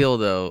do feel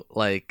though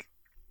like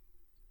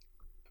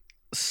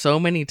so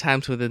many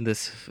times within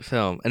this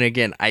film, and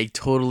again, I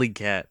totally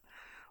get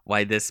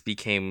why this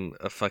became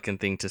a fucking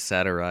thing to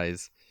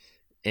satirize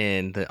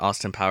in the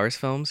Austin Powers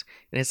films,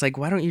 and it's like,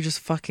 why don't you just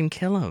fucking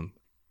kill him?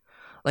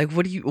 Like,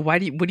 what are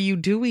you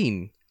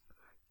doing?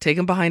 Take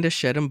him behind a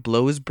shed and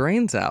blow his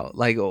brains out.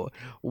 Like,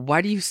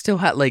 why do you still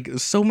have, like,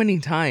 so many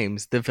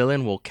times the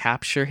villain will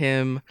capture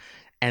him,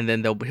 and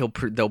then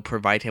they'll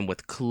provide him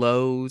with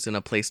clothes and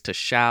a place to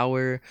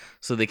shower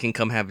so they can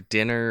come have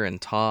dinner and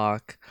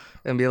talk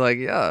and be like,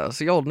 yeah,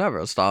 so you'll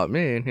never stop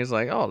me. And he's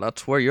like, oh,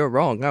 that's where you're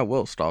wrong. I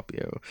will stop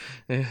you.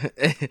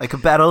 Like a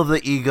battle of the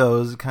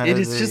egos kind of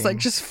thing. It is just like,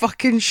 just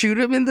fucking shoot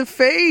him in the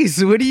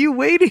face. What are you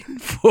waiting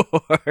for?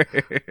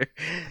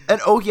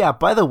 And oh yeah,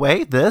 by the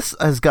way, this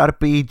has got to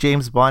be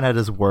James Bond at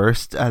his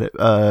worst at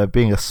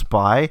being a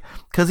spy,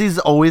 because he's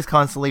always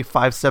constantly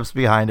 5 steps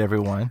behind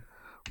everyone.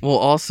 Well,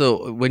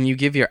 also, when you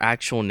give your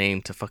actual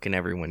name to fucking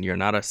everyone, you're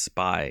not a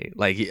spy.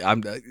 Like,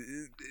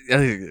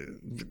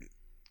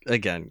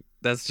 again,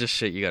 that's just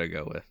shit you gotta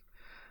go with.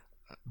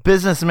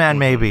 Businessman,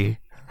 maybe.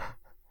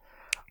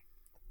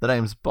 The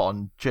name's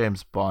Bond,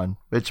 James Bond,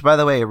 which, by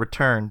the way,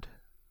 returned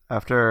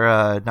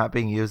after not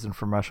being used in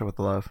From Russia with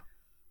Love.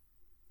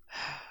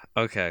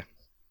 Okay.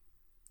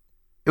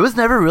 It was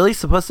never really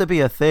supposed to be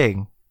a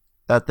thing.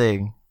 That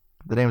thing.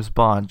 The name's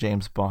Bond,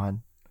 James Bond.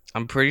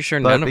 I'm pretty sure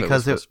none of it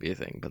was supposed to be a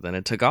thing, but then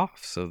it took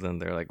off. So then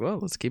they're like, well,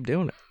 let's keep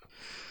doing it.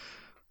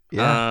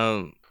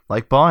 Yeah.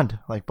 Like Bond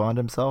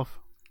himself.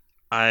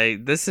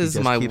 This is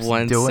my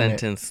one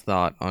sentence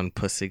thought on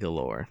Pussy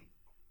Galore.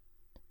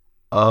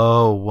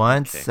 Oh,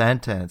 one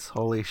sentence.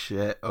 Holy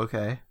shit.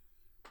 Okay.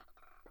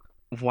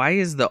 Why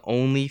is the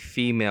only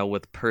female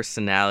with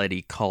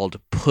personality called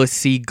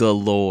Pussy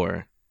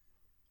Galore?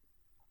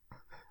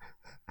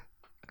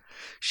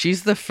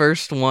 She's the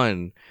first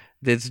one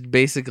that's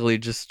basically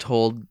just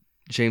told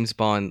James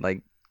Bond,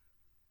 like,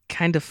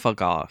 kind of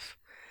fuck off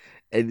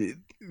in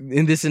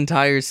this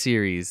entire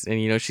series.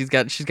 And, she's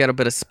got a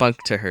bit of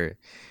spunk to her.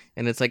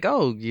 And it's like,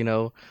 oh,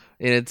 and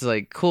it's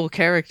like, cool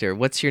character.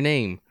 What's your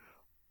name?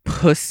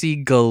 Pussy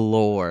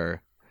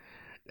Galore.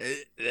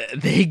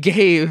 They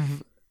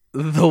gave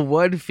the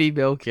one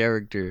female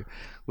character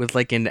with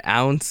like an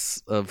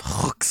ounce of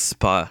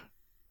chutzpah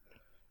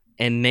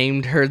and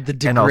named her the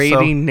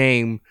degrading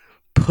name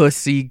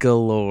Pussy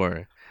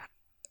Galore.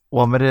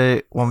 Want me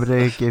to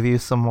give you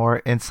some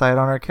more insight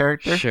on her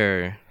character?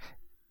 Sure.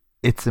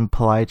 It's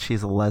implied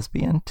she's a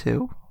lesbian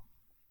too.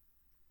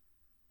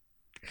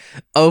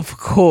 Of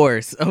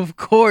course.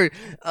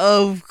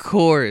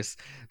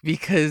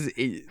 Because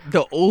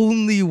the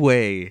only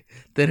way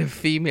that a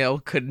female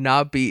could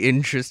not be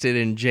interested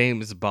in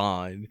James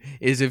Bond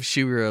is if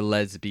she were a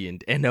lesbian.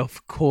 And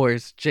of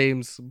course,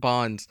 James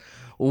Bond's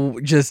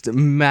just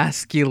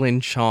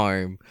masculine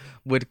charm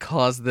would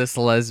cause this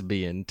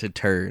lesbian to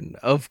turn.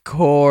 Of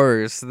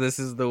course, this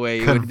is the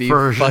way it would be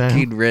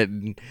fucking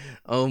written.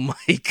 Oh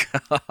my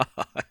god.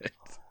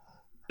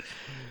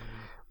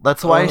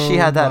 That's why she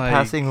had that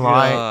passing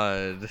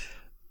line.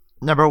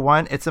 Number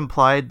one, it's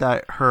implied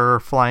that her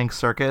flying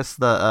circus,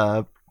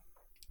 the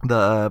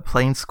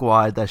plane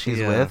squad that she's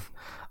with,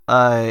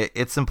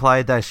 it's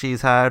implied that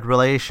she's had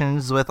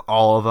relations with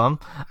all of them.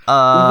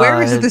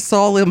 Where is this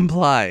all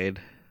implied?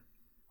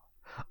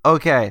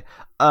 Okay,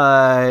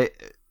 the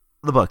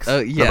books. Oh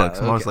yeah, the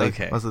books, mostly.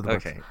 Okay. Most of the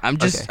books. Okay. I'm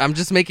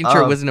just making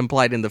sure it wasn't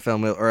implied in the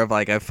film, or if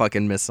like I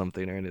fucking missed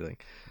something or anything.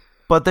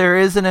 But there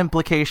is an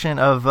implication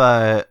of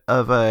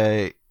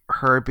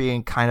her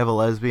being kind of a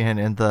lesbian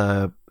in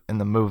the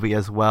movie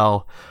as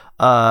well,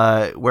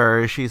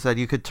 where she said,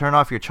 "You could turn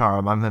off your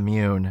charm. I'm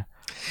immune."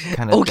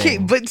 Kind of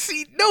thing. But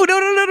see, no,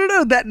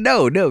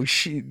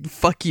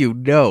 fuck you,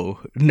 no,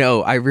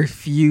 I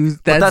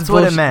refuse. That's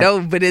what it meant. No,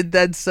 but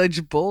that's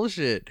such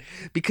bullshit,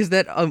 because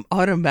that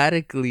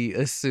automatically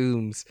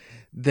assumes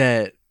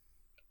that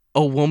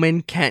a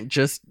woman can't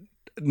just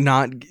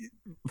not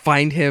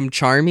find him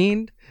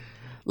charming.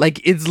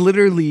 Like, it's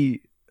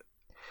literally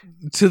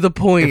to the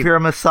point. If you're a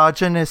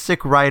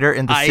misogynistic writer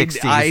in the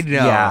 60s,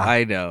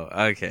 I know.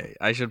 Okay,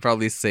 I should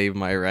probably save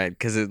my rant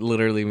because it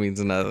literally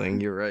means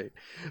nothing. You're right,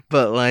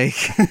 but like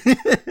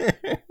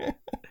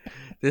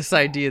this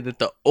idea that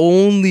the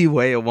only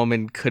way a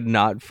woman could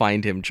not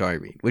find him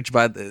charming, she's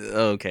got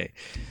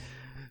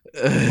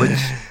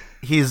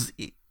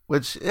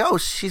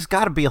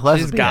to be a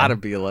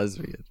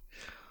lesbian.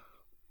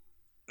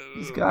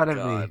 She's got to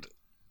be.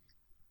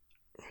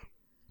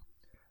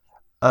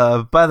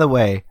 By the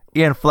way,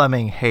 Ian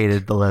Fleming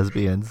hated the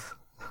lesbians.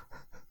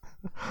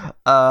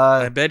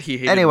 I bet he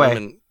hated anyway.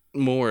 women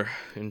more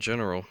in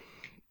general.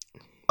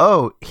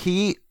 Oh,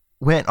 he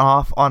went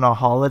off on a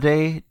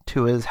holiday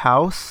to his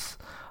house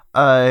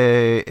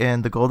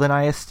in the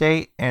Goldeneye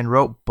estate and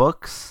wrote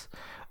books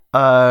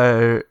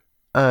to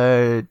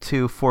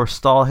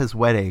forestall his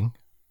wedding.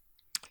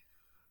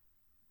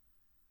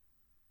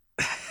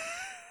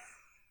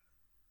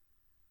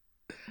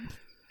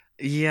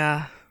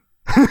 Yeah.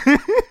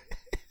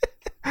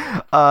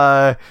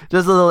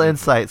 Just a little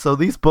insight. So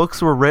these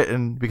books were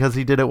written because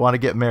he didn't want to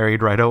get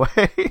married right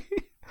away.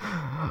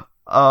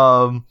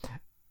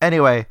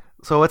 Anyway,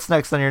 so what's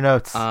next on your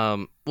notes?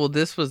 Well,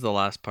 this was the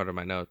last part of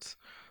my notes.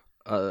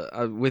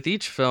 With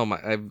each film,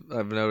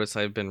 I've noticed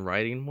I've been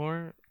writing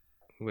more,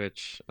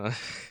 which I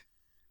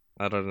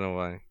don't know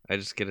why. I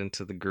just get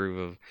into the groove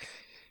of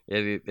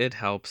it. It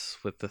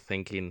helps with the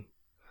thinking.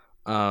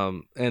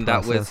 And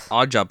that was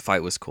Odd Job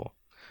fight was cool,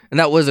 and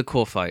that was a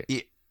cool fight.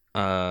 Yeah.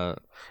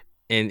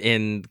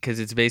 In because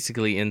it's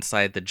basically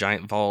inside the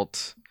giant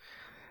vault,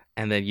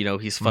 and then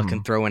he's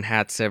fucking throwing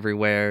hats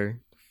everywhere,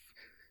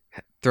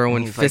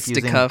 throwing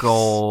fisticuffs, like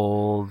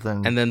gold,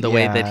 and then the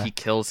way that he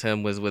kills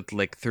him was with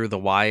like through the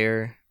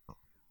wire,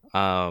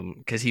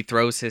 because he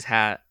throws his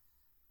hat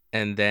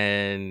and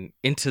then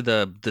into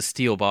the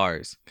steel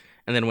bars,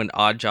 and then when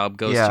Odd Job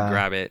goes to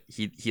grab it,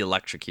 he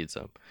electrocutes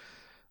him,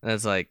 and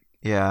it's like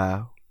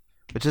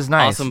which is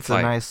nice. Awesome it's fight.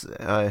 A nice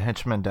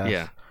henchman death.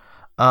 Yeah.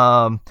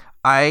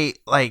 I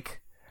like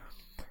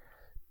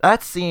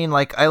that scene.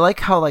 Like, I like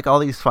how like all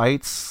these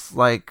fights,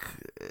 like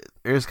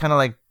there's kind of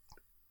like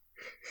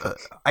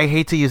I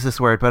hate to use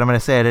this word, but I'm gonna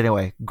say it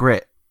anyway.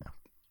 Grit.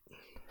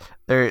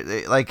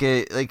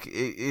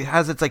 It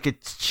has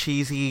its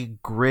cheesy,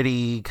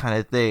 gritty kind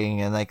of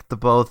thing, and like the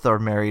both are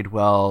married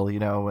well,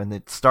 and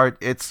it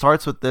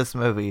starts with this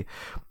movie.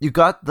 You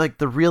got like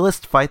the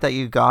realest fight that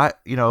you got,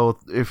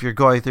 if you're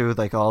going through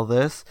like all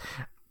this,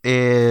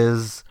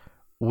 is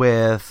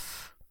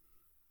with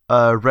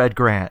Red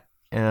Grant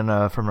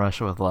in From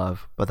Russia with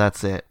Love, but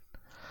that's it.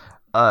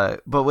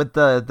 But with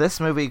this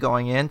movie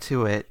going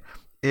into it,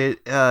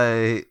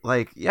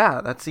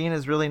 that scene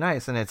is really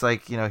nice, and it's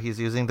like he's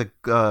using the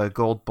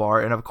gold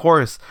bar, and of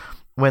course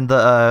when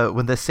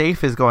the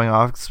safe is going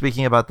off,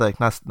 speaking about the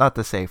not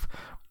the safe,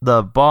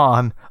 the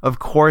bomb, of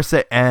course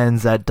it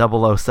ends at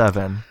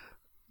 007.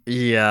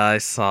 Yeah, I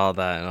saw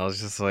that, and I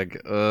was just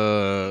like, God.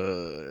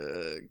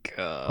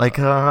 Like,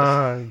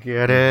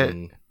 get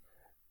it?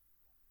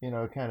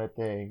 Kind of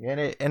thing.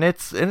 And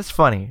it's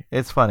funny.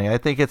 It's funny. I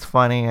think it's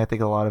funny. I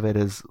think a lot of it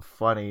is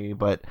funny,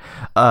 but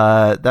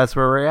that's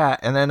where we're at.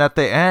 And then at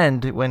the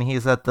end, when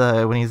he's in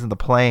the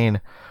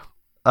plane,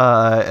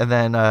 and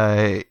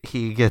then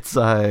he gets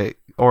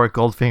or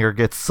Goldfinger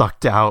gets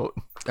sucked out.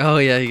 Oh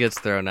yeah, he gets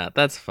thrown out.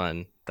 That's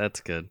fun.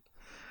 That's good.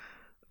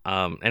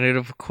 And it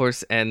of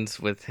course ends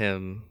with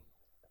him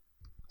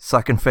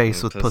sucking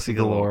face with Pussy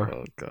Galore.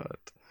 Oh god.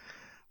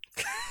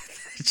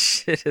 That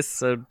shit is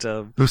so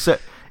dumb. Who said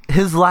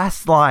his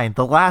last line?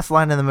 The last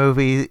line in the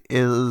movie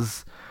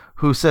is,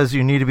 "Who says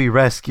you need to be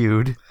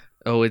rescued?"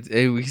 Oh,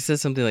 he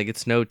says something like,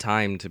 "It's no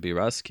time to be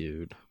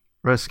rescued."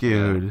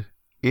 Rescued.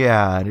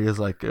 Yeah, and he's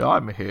like,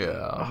 "I'm here.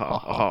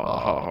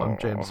 I'm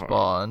James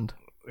Bond."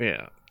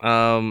 Yeah.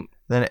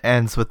 Then it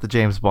ends with the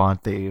James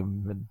Bond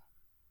theme and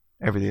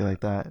everything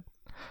like that.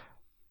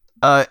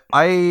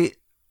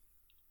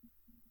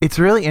 It's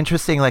really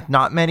interesting. Like,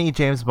 not many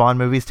James Bond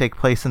movies take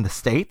place in the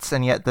States,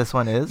 and yet this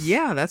one is.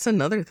 Yeah, that's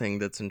another thing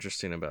that's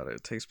interesting about it.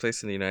 It takes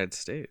place in the United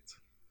States.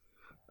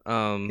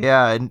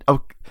 Yeah, and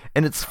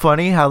it's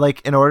funny how, like,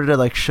 in order to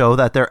like show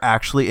that they're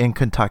actually in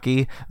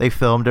Kentucky, they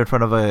filmed in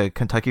front of a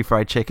Kentucky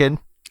Fried Chicken.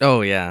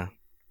 Oh yeah,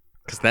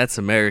 because that's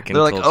American.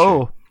 They're culture. like,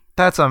 oh,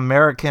 that's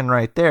American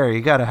right there. You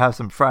got to have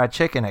some fried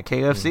chicken at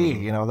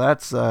KFC.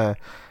 Mm-hmm.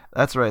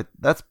 That's right.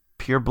 That's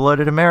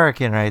pure-blooded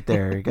American right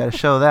there. You got to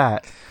show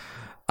that.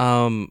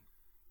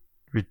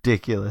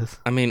 Ridiculous.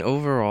 I mean,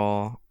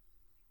 overall,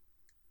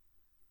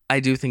 I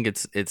do think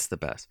it's the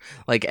best.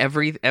 Like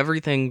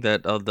everything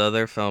that of the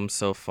other films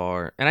so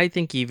far, and I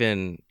think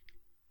even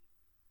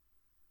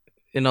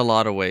in a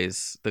lot of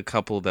ways, the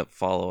couple that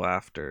follow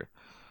after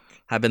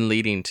have been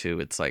leading to.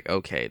 It's like,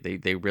 okay,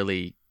 they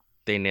really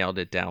nailed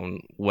it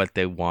down what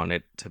they want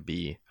it to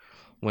be.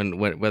 When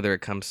whether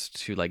it comes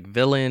to like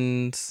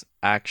villains,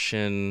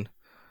 action,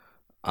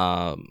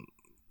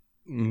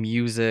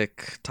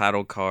 music,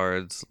 title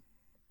cards,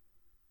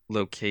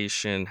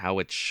 location, how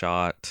it's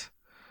shot,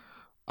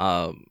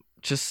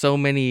 just so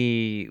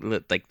many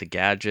like the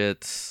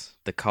gadgets,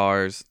 the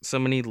cars, so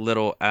many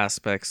little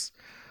aspects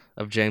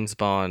of James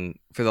Bond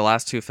for the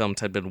last two films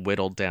had been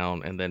whittled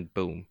down, and then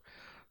boom,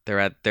 they're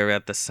at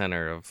the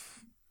center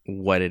of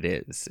what it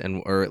is,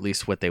 and or at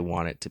least what they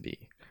want it to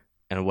be,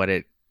 and what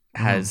it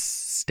has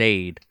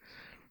stayed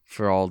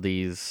for all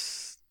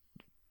these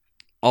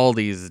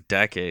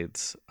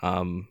decades.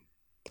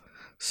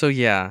 So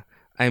yeah,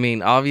 I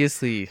mean,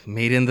 obviously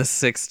made in the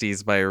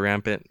 60s by a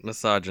rampant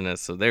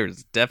misogynist, so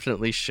there's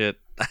definitely shit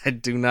I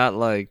do not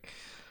like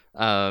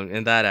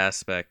in that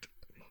aspect.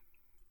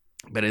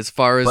 But as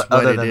far as But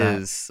what other it than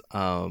that- is,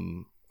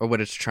 or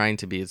what it's trying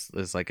to be,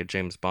 is like a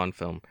James Bond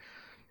film.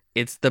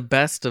 It's the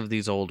best of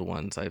these old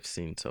ones I've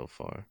seen so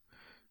far,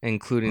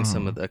 including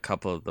a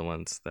couple of the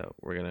ones that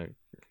we're gonna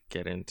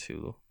get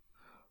into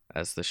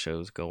as the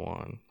shows go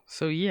on.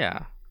 So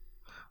yeah.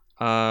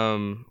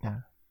 Yeah.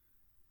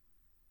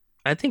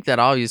 I think that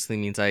obviously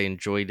means I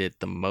enjoyed it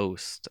the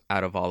most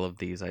out of all of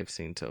these I've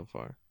seen so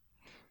far.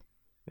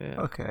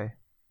 Yeah. Okay,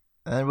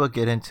 and then we'll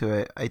get into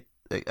it. I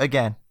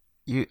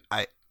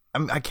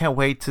can't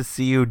wait to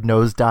see you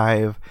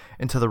nosedive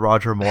into the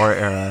Roger Moore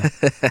era.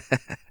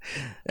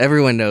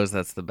 Everyone knows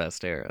that's the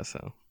best era,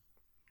 so.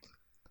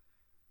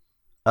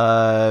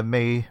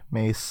 May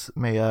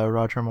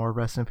Roger Moore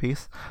rest in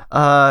peace.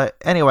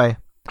 Anyway,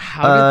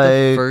 How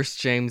did the first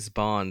James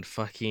Bond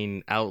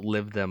fucking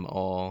outlive them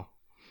all?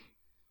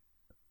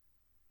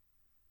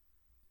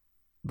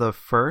 the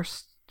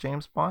first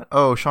James Bond?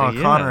 Oh, Sean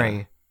Yeah.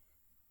 Connery.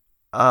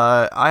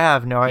 I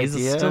have no He's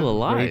idea. still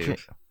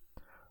alive.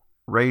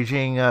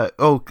 Raging.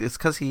 Oh, it's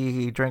because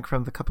he drank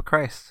from the cup of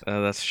Christ.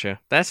 That's true.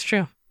 That's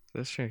true.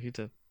 He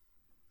did.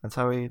 That's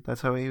how he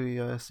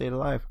stayed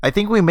alive. I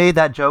think we made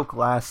that joke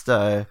last.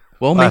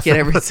 We'll last make it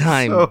every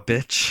time, episode.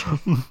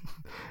 bitch.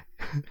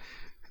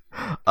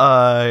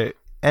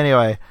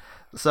 Anyway,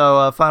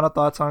 so final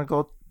thoughts on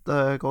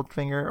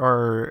Goldfinger,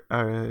 or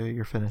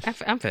you're finished?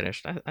 I'm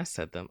finished. I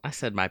said them. I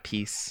said my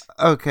piece.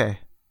 Okay.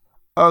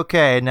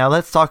 Now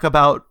let's talk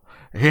about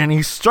And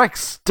He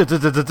Strikes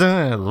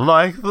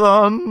like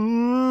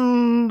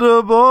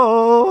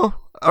thunderbolt.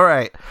 All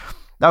right,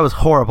 that was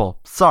horrible.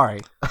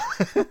 Sorry.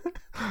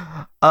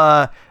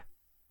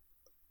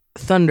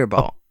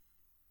 Thunderball.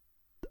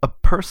 A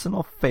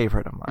personal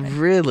favorite of mine.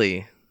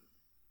 Really?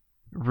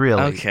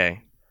 Really?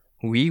 Okay.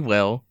 We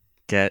will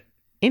get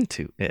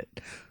into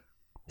it.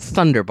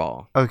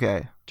 Thunderball.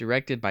 Okay.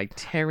 Directed by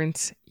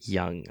Terrence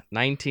Young,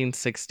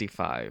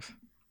 1965.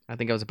 I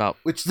think it was about.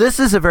 Which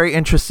this is a very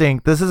interesting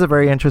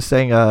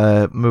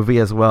movie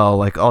as well.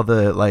 Like all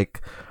the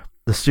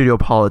studio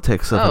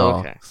politics of it all,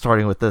 okay.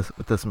 starting with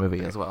this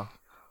movie as well.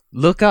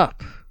 Look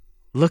up,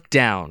 look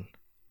down,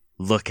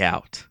 look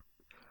out.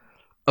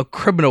 A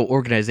criminal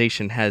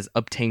organization has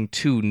obtained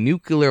 2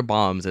 nuclear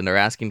bombs and they're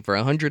asking for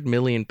 £100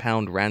 million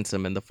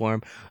ransom in the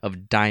form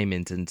of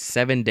diamonds in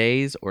 7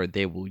 days, or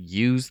they will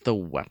use the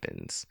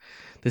weapons.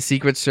 The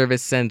Secret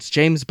Service sends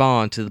James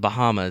Bond to the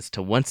Bahamas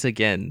to once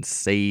again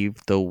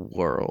save the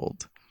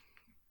world.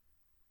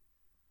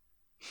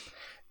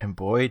 And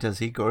boy, does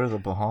he go to the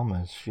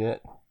Bahamas.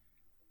 Shit.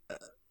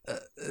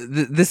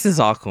 This is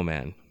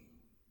Aquaman.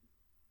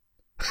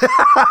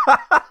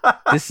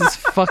 This is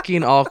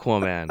fucking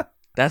Aquaman.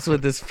 That's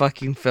what this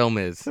fucking film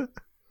is.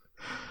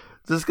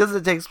 Just because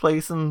it takes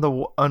place in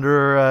the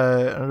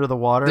under the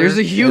water. There's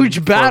a huge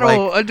and for,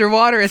 battle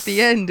underwater at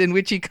the end in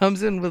which he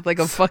comes in with like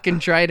a fucking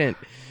trident.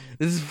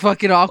 This is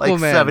fucking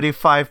Aquaman.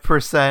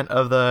 75%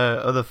 of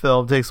the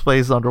film takes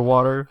place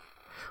underwater.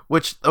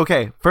 Which,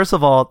 okay, first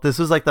of all, this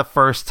was like the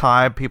first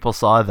time people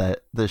saw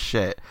this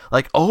shit.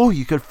 Like, oh,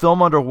 you could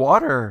film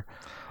underwater.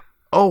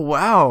 Oh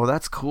wow,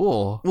 that's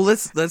cool. Well,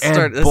 let's And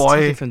start. Let's boy,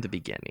 take it from the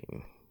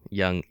beginning.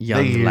 Young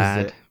used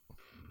lad. it.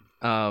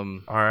 All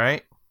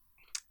right.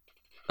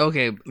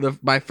 Okay,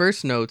 my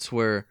first notes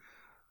were,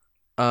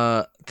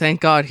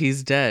 thank God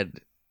he's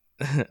dead.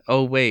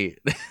 Oh wait,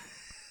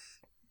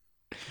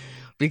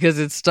 because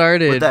it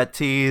started With that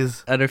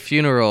tease. at a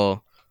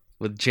funeral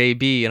with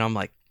JB, and I'm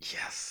like,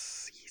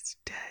 yes, he's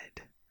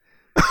dead.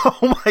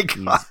 Oh my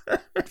god.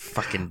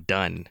 Fucking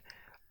done.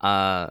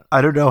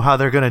 I don't know how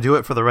they're gonna do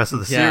it for the rest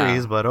of the Yeah.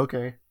 series, but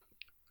okay.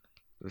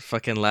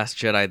 Fucking Last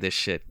Jedi this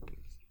shit.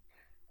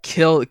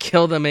 Kill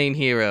the main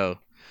hero.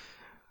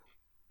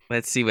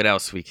 Let's see what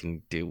else we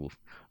can do.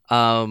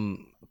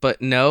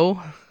 But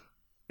no.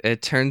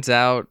 It turns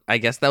out I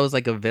guess that was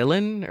like a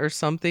villain or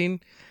something.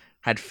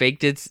 Had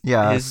faked his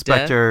death.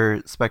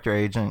 Spectre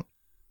agent.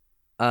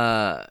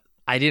 I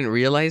didn't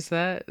realize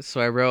that, so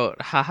I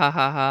wrote ha ha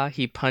ha ha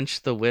he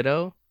punched the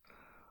widow.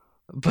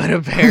 But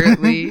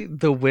apparently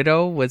the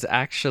widow was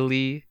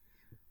actually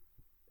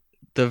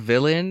the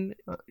villain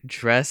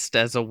dressed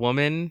as a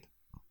woman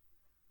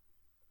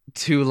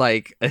to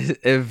like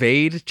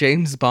evade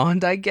James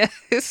Bond, I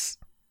guess,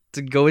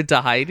 to go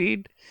into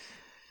hiding.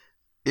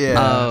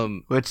 Yeah.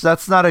 Which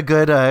that's not a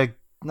good tactic.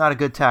 Not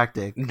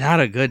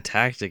a good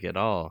tactic at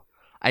all.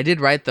 I did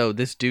write though,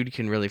 this dude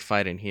can really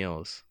fight in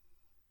heels.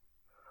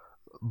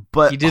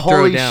 But He did throw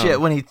holy down. shit,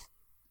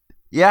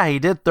 he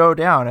did throw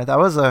down, and that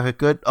was a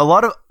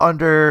lot of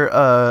under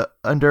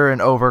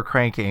and over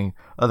cranking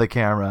of the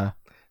camera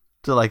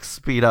to like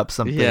speed up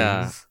some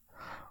Yeah. things.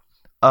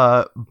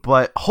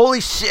 But holy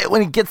shit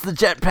when he gets the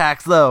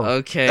jetpacks though.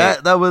 Okay.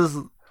 That was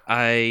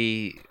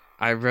I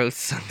wrote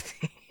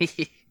something.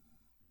 okay.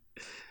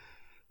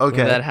 When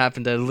that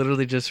happened, I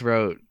literally just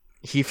wrote,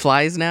 he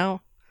flies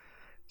now?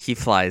 He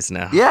flies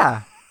now.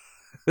 Yeah.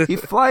 He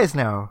flies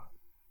now.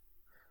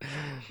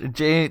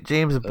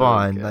 James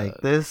Bond, God. like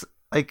this,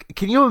 like,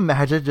 can you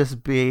imagine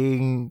just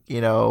being,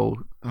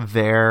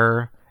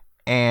 there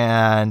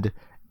and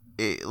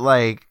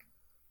like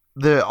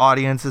the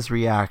audience's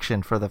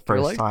reaction for the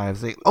first like- time.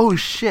 It's like, oh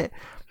shit,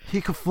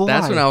 he could fly.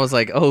 That's when I was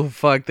like, oh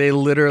fuck, they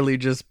literally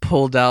just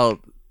pulled out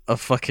a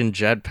fucking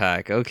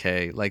jetpack.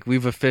 Okay, like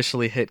we've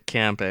officially hit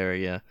camp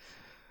area.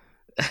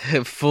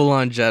 Full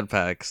on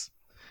jetpacks.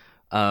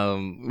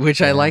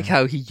 Which I like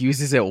how he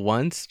uses it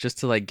once just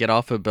to like get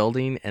off a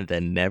building and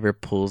then never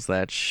pulls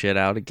that shit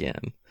out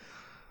again.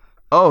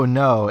 Oh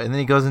no! And then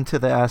he goes into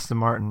the Aston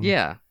Martin.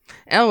 Yeah.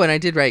 Oh, and I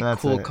did write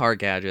That's cool it. car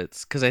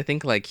gadgets because I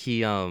think like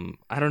he I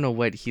don't know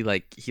what he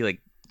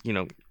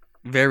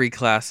very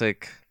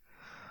classic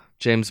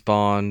James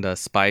Bond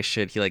spy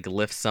shit. He like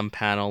lifts some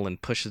panel and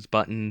pushes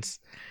buttons.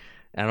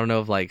 I don't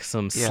know if like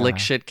some slick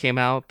shit came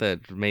out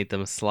that made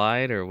them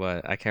slide or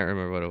what. I can't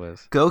remember what it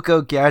was. Go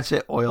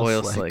Gadget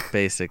oil Slick,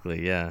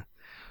 basically, yeah.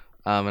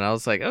 And I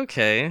was like,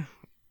 okay,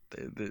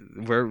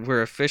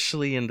 we're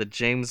officially in the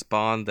James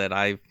Bond that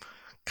I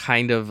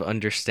kind of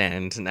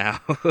understand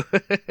now.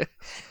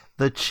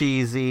 The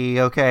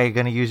cheesy, okay,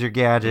 gonna use your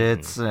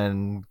gadgets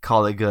and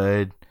call it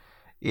good.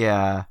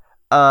 Yeah.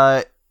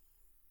 And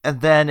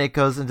then it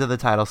goes into the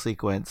title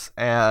sequence,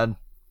 and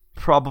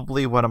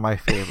probably one of my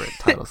favorite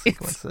title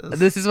sequences.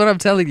 This is what I'm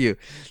telling you.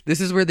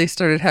 This is where they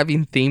started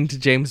having themed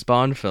James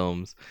Bond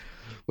films,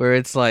 where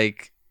it's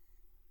like,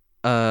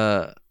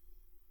 where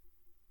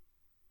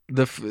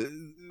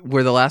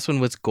the last one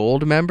was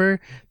Gold, remember?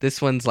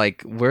 This one's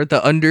like, we're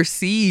the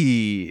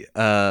undersea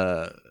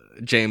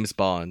James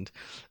Bond.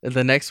 And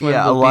the next one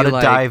will a lot be of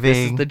like, diving.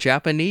 this is the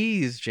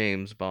Japanese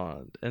James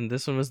Bond. And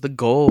this one was the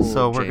Gold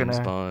James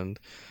Bond.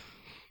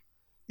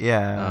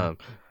 Yeah.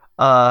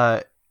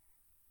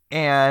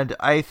 And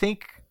I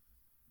think,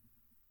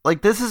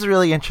 like, this is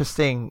really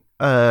interesting,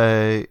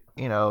 thing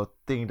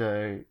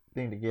to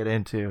get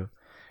into,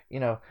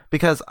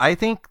 because I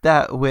think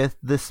that with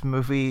this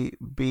movie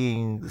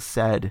being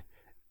said,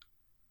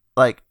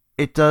 like,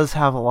 it does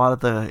have a lot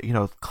of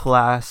the,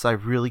 class. I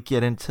really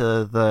get into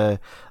the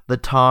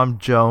Tom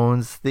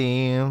Jones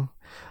theme,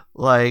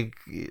 like,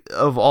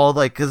 of all,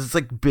 like, because it's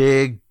like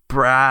big,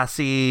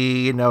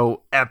 brassy,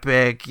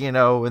 epic,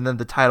 and then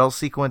the title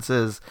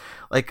sequences,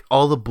 like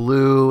all the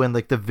blue and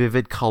like the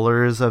vivid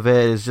colors of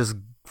it is just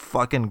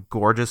fucking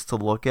gorgeous to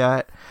look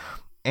at.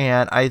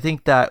 And I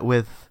think that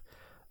with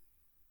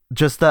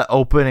just that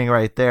opening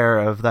right there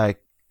of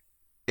like,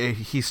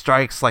 he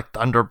strikes like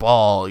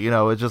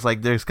Thunderball, it's just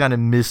like there's kind of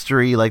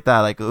mystery like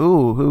that, like,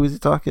 ooh, who is he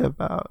talking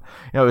about?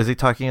 Is he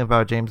talking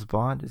about James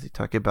Bond? Is he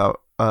talking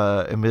about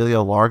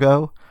Emilio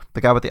Largo,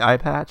 the guy with the eye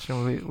patch,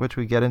 which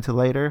we get into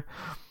later?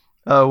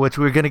 Which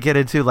we're gonna get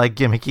into, like,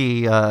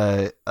 gimmicky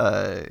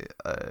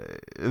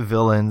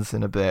villains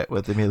in a bit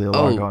with Emilio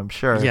Largo, I'm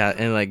sure. Yeah,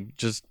 and like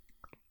just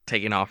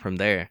taking off from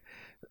there,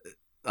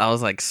 I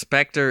was like,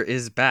 Spectre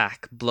is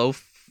back.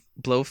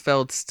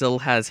 Blofeld still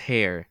has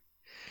hair,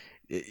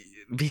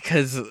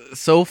 because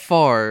so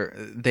far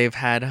they've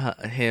had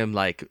him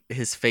like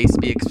his face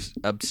be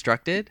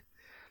obstructed.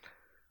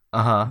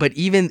 But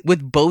even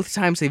with both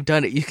times they've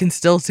done it, you can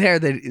still tell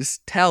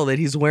that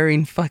he's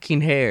wearing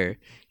fucking hair.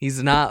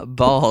 He's not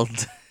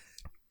bald.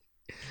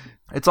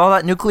 It's all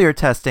that nuclear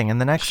testing in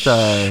the next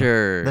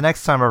the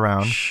next time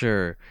around.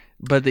 Sure.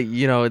 But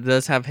it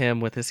does have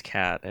him with his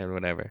cat and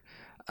whatever.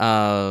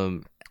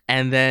 And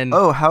then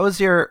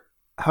how's your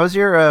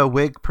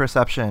wig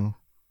perception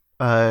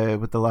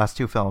with the last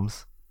two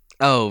films?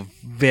 Oh,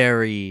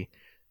 very,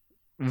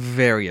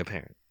 very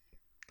apparent.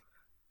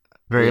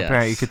 Very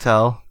apparent, you could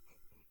tell.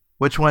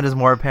 Which one is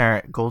more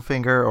apparent,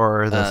 Goldfinger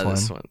or this one?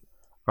 This one.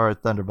 Or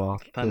Thunderball?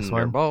 This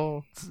one?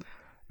 Thunderball.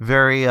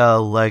 Very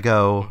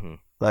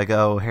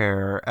Lego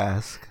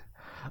hair-esque.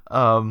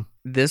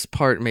 This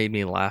part made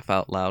me laugh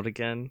out loud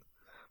again,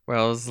 where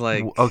I was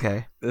like,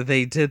 okay,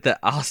 they did the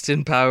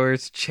Austin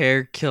Powers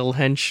chair kill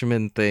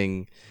henchman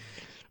thing,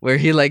 where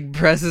he like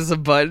presses a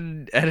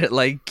button and it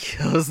like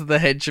kills the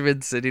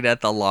henchman sitting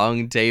at the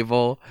long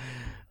table.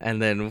 And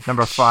then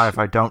number 5,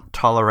 I don't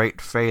tolerate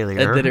failure.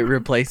 And then it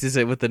replaces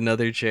it with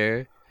another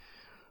chair.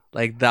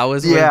 Like, that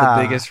was one of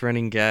the biggest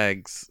running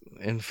gags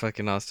in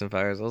fucking Austin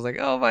Powers. I was like,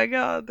 oh my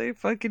god, they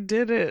fucking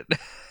did it.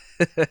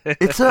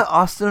 It's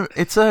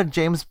a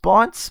James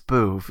Bond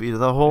spoof,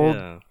 the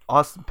whole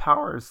Austin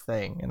Powers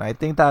thing. And I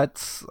think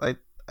that's I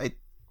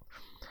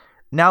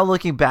now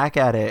looking back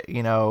at it,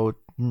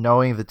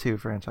 knowing the two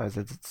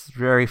franchises, it's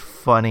very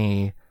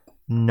funny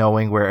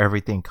knowing where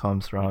everything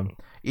comes from.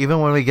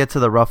 Even when we get to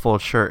the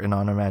ruffled shirt in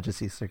On Her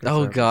Majesty's Secret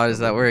Service. Oh god, is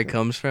that where it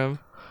comes from?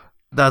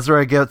 That's where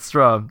it gets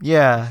from.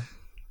 Yeah.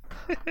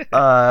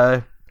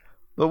 But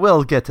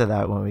we'll get to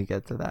that when we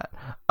get to that.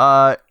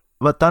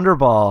 But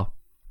Thunderball,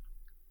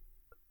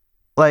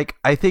 like,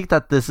 I think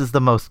that this is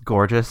the most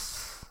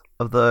gorgeous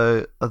of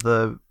the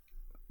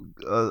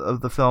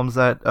films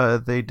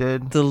that they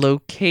did. The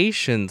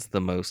location's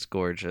the most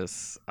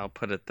gorgeous. I'll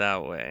put it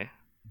that way.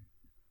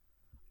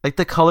 Like,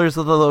 the colors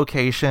of the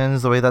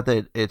locations, the way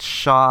that it's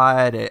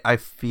shot, I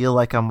feel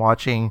like I'm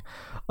watching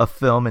a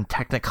film in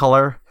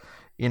Technicolor.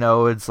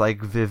 It's like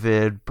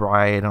vivid,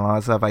 bright, and all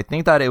that stuff. I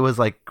think that it was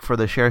like for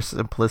the sheer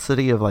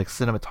simplicity of like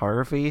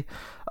cinematography.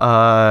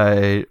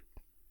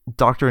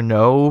 Doctor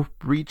No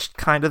reached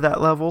kind of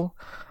that level.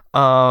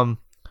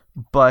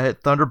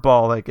 But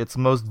Thunderball, like, it's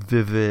most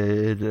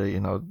vivid.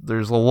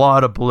 There's a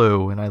lot of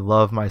blue, and I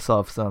love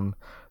myself some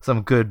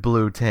good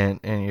blue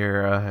tint in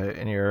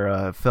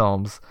your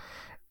films.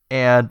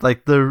 And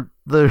like the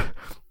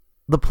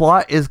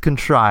plot is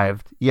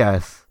contrived,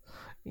 yes.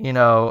 We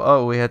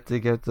had to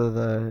get to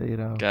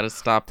the Gotta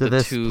stop to the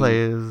this two.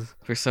 place.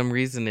 For some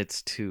reason,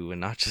 it's two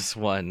and not just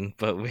one.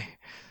 But we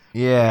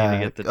Yeah. need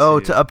to get the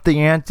two. To up the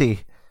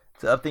ante.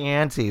 To up the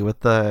ante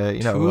with the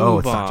Two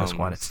it's not just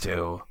one, bombs. it's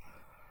two.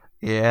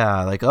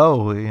 Yeah, like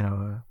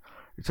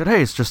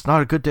today's just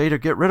not a good day to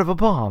get rid of a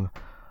bomb.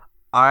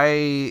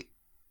 I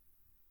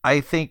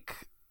think,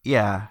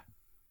 yeah,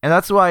 and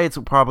that's why it's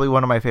probably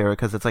one of my favorite,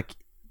 because it's like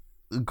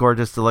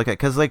gorgeous to look at,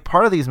 because like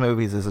part of these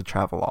movies is a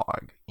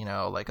travelogue,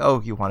 like,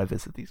 oh, you want to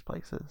visit these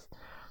places,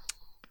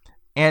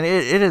 and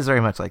it is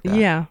very much like that.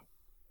 Yeah,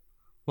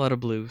 a lot of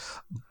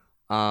blues.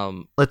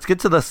 Let's get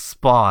to the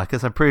spa,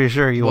 because I'm pretty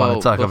sure you want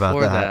to talk about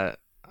before that.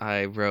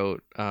 I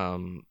wrote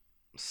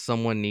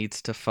someone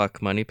needs to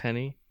fuck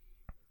Moneypenny.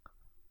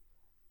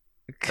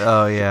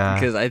 Oh yeah,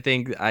 Because I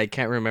think, I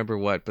can't remember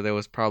what, but there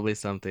was probably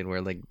something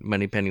where like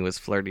Moneypenny was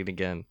flirting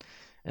again,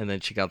 and then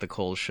she got the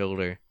cold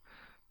shoulder,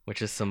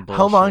 which is some bullshit.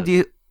 how long do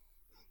you?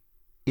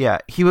 Yeah,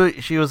 she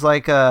was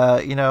like,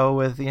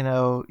 with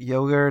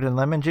yogurt and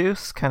lemon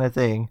juice kind of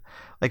thing.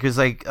 Like, it was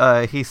like,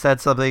 he said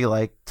something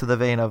like to the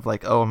vein of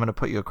like, oh, I'm gonna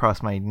put you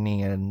across my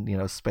knee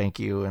and spank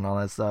you and all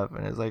that stuff,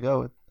 and it's like,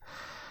 oh,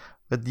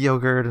 with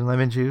yogurt and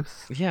lemon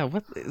juice. Yeah,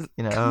 what?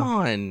 You know? Come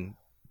on,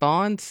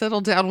 Bond,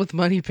 settle down with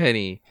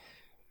Moneypenny.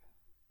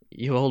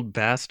 You old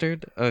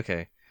bastard.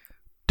 Okay.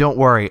 Don't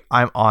worry,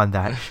 I'm on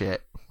that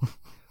shit.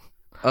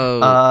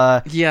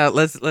 Oh, yeah.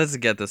 Let's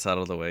get this out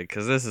of the way,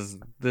 because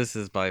this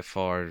is by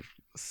far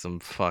some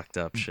fucked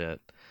up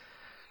shit.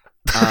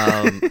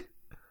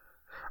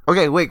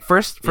 Okay, wait.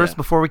 First, Yeah.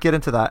 before we get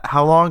into that,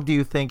 how long do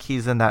you think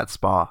he's in that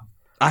spa?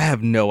 I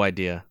have no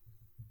idea.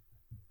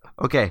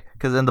 Okay,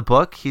 because in the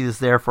book he's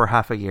there for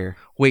half a year.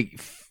 Wait,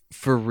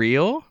 for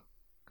real?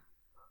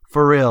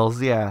 For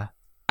reals, yeah.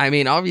 I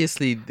mean,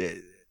 obviously,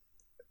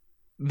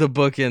 the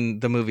book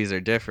and the movies are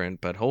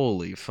different, but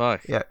holy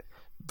fuck. Yeah.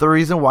 The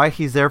reason why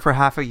he's there for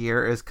half a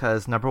year is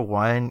because, number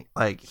one,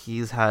 like,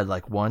 he's had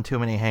like one too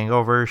many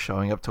hangovers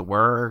showing up to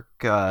work.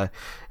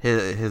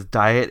 His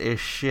diet is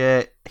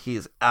shit.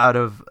 He's out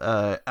of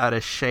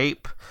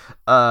shape.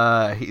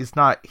 He's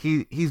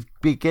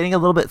getting a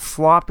little bit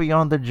sloppy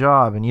on the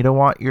job, and you don't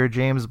want your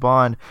James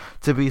Bond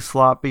to be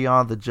sloppy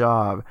on the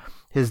job.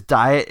 His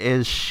diet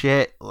is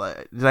shit.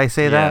 Did I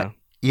say that?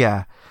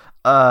 Yeah.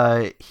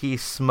 He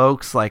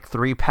smokes like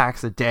 3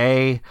 packs a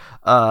day.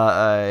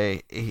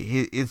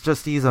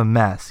 He's a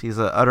mess. He's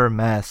an utter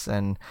mess.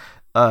 And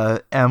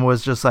M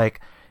was just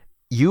like,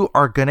 you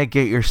are gonna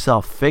get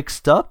yourself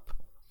fixed up,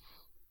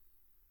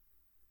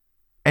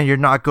 and you're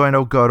not going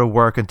to go to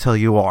work until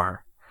you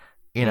are,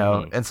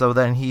 And so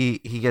then he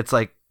gets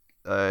like,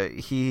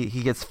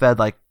 he gets fed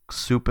like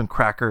soup and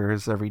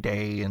crackers every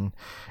day,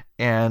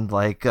 and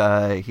like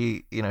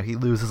he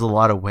loses a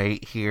lot of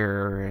weight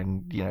here,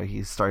 and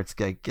he starts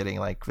getting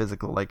like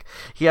physical, like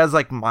he has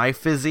like my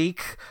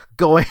physique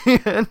going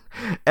in,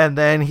 and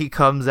then he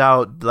comes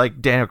out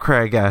like Daniel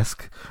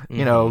Craig-esque,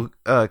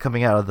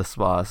 coming out of the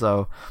spa.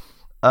 So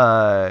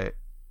and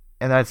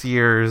that's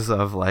years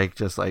of like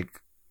just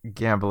like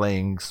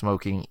gambling,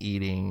 smoking,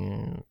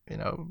 eating,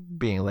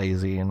 being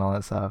lazy and all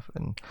that stuff,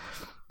 and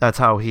that's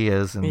how he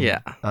is. And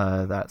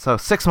that. So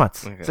 6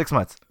 months. Okay. 6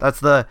 months. That's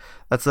the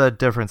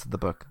difference in the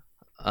book.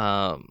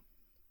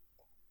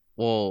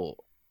 Well,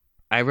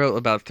 I wrote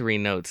about 3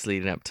 notes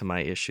leading up to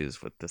my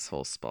issues with this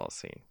whole spa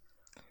scene.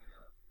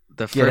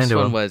 The first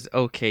one was,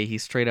 okay, he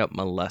straight up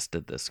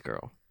molested this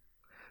girl.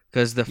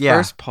 Because the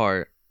first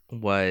part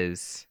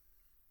was,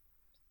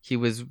 he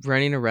was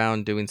running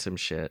around doing some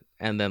shit,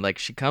 and then like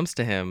she comes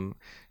to him,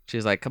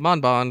 she's like, come on,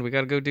 Bond, we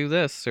gotta go do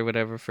this or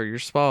whatever for your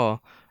spa.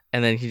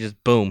 And then he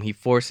just, boom, he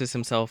forces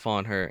himself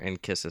on her and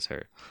kisses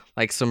her.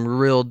 Like some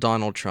real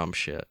Donald Trump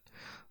shit.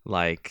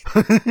 Like,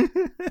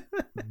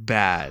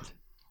 bad.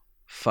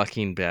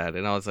 Fucking bad.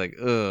 And I was like,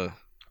 ugh.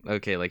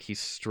 Okay, like he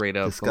straight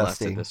up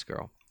molested this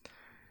girl.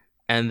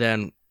 And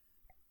then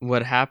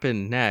what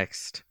happened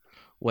next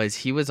was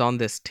he was on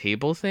this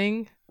table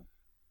thing.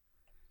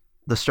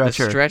 The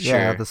stretcher.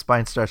 Yeah, the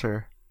spine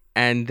stretcher.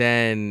 And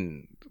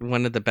then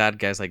one of the bad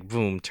guys, like,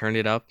 boom, turned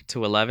it up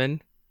to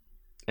 11.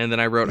 And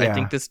then I wrote, I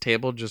think this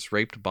table just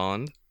raped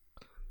Bond.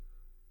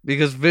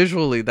 Because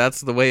visually,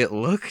 that's the way it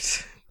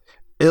looked.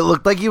 It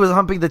looked like he was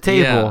humping the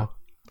table.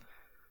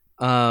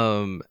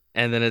 Yeah.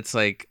 And then it's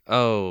like,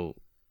 oh,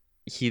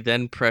 he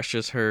then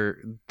pressures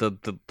her,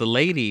 the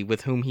lady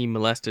with whom he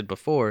molested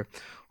before,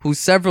 who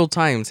several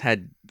times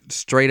had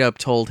straight up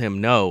told him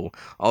no.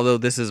 Although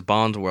this is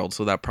Bond's world,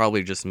 so that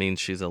probably just means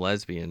she's a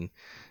lesbian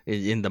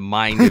in the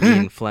mind of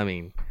Ian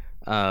Fleming.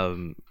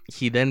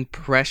 He then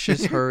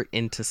pressures her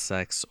into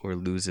sex or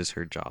loses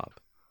her job.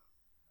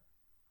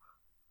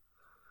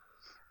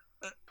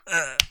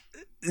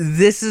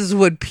 This is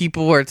what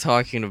people are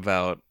talking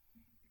about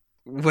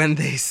when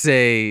they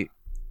say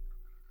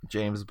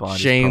James Bond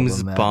James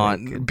is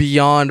Bond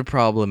beyond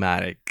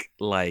problematic,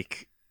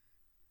 like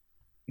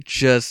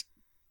just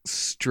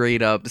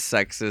straight up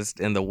sexist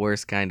in the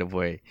worst kind of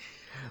way.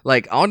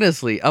 Like,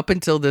 honestly, up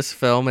until this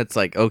film, it's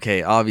like,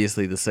 okay,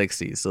 obviously the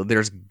 60s, so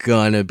there's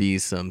gonna be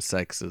some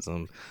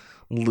sexism.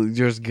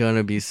 There's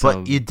gonna be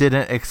some. But you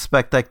didn't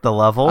expect like the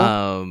level.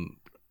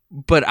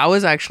 But I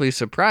was actually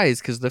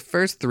surprised because the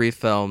first three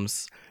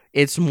films,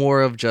 it's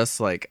more of just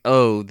like,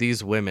 oh,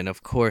 these women,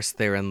 of course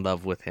they're in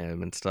love with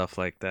him and stuff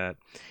like that.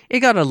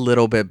 It got a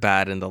little bit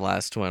bad in the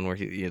last one where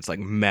it's like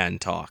man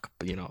talk,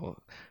 you know,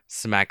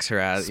 smacks her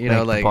ass, you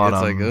know, like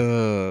it's like,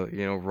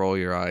 you know, roll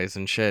your eyes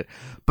and shit.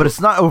 But it's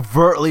not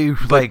overtly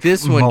like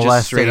this one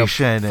just straight up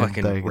molestation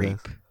fucking and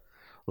rape.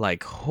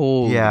 Like,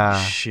 holy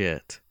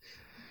shit.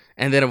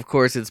 And then of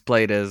course it's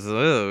played as,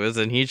 oh,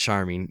 isn't he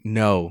charming?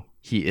 No,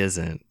 he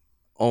isn't.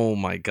 Oh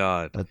my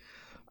god.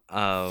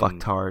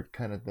 Fucktard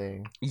kind of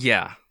thing.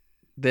 Yeah.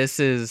 This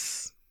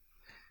is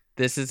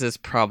as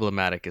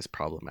problematic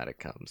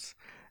comes.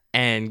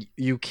 And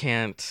you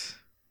can't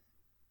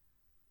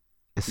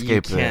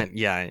escape it.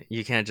 Yeah,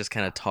 you can't just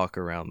kind of talk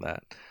around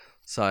that.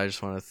 So I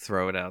just want to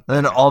throw it out there.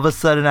 And then all of a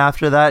sudden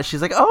after that,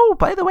 she's like, oh,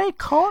 by the way,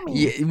 call me.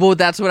 Yeah, well,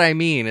 that's what I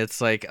mean. It's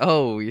like,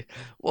 oh,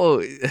 well,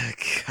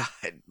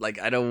 God,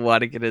 like, I don't want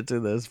to get into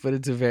this, but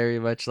it's very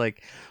much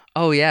like,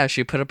 oh, yeah,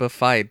 she put up a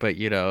fight, but,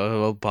 you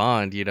know,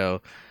 Bond, you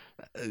know,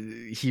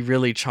 he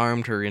really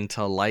charmed her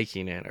into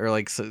liking it. Or,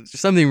 like,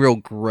 something real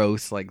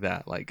gross like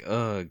that. Like,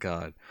 oh,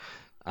 God.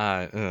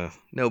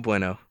 No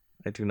bueno.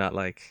 I do not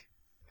like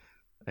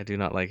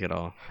it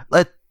all.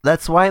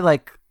 That's why,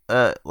 like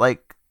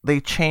they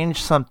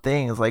changed some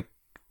things. Like,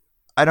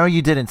 I know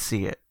you didn't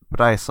see it, but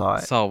I saw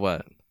it. Saw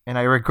what? And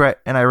I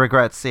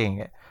regret seeing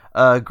it.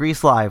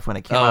 Grease Live when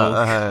it came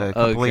out a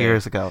couple of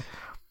years ago.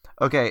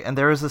 Okay, and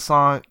there was a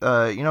song,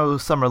 you know,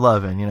 Summer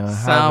Lovin', you know.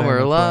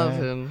 Summer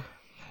Lovin'.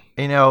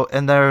 You know,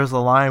 and there was a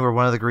line where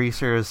one of the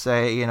greasers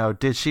say, you know,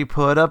 did she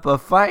put up a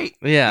fight?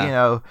 Yeah. You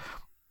know,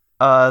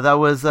 that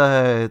was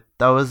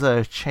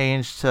a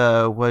change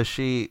to, was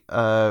she,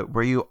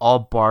 were you all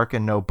bark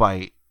and no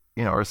bite?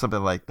 You know, or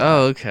something like that.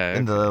 Oh, okay.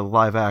 In the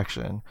live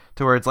action,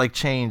 to where it's like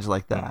changed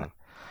like that.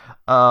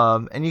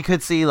 And you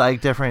could see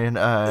like different.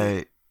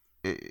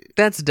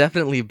 That's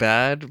definitely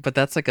bad, but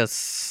that's like a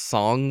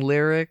song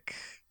lyric.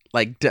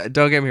 Like,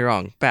 don't get me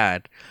wrong,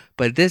 bad,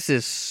 but this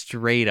is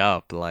straight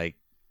up like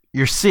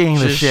you're seeing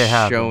the shit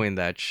happen, showing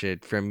that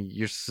shit from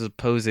your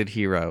supposed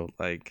hero.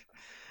 Like,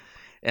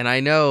 and I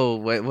know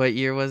what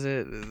year was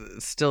it?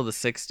 Still the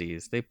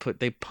 60s. They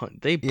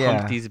pumped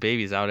these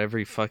babies out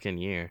every fucking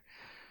year.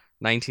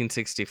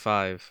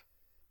 1965.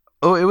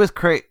 Oh, it was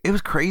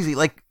crazy.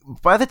 Like,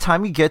 by the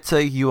time you get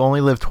to You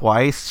Only Live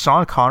Twice,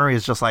 Sean Connery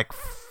is just like,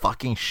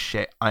 fucking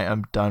shit, I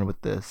am done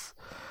with this.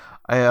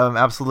 I am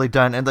absolutely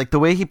done. And like the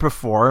way he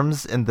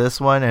performs in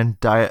this one and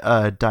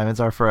Diamonds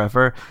Are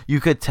Forever, you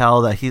could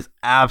tell that he's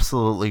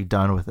absolutely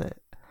done with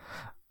it.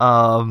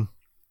 And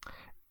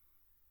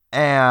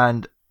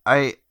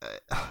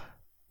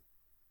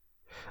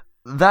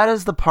that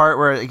is the part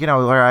where, you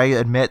know, where I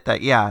admit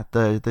that, yeah,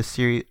 the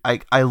series,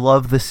 I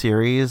love the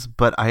series,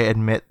 but I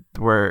admit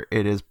where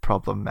it is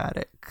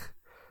problematic.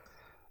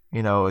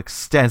 You know,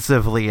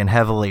 extensively and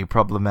heavily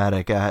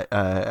problematic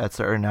at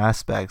certain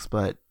aspects,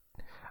 but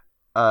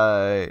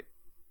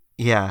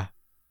yeah.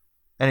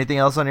 Anything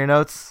else on your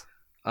notes?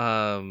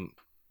 A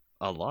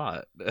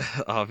lot,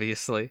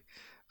 obviously.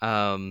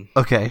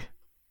 Okay.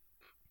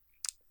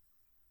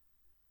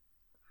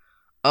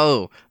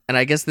 Oh, and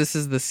I guess this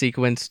is the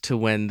sequence to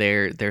when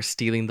they're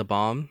stealing the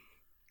bomb,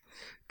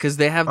 because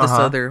they have this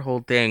other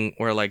whole thing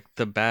where like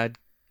the bad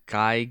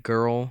guy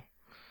girl.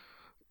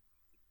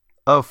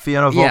 Oh,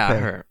 Fiona Volpe. Yeah,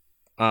 her.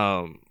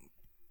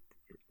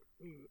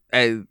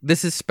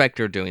 This is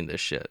Spectre doing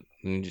this shit.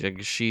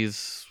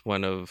 She's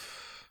one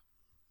of.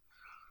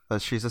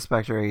 She's a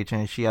Spectre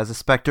agent. She has a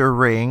Spectre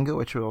ring,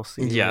 which we'll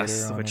see.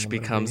 Yes, which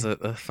becomes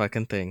a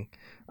fucking thing.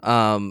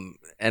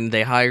 And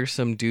they hire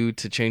some dude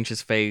to change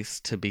his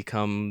face to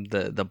become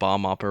the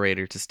bomb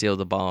operator to steal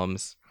the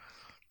bombs.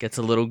 Gets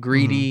a little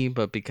greedy,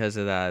 but because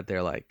of that,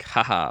 they're like,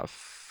 haha,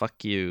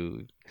 fuck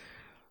you.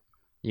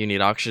 You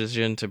need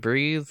oxygen to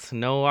breathe?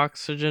 No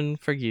oxygen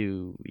for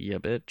you, ya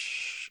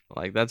bitch.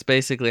 Like, that's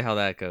basically how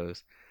that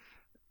goes.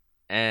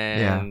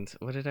 And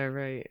what did I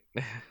write?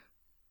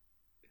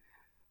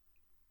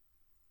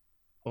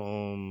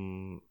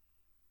 I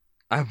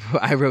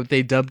wrote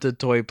they dumped a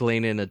toy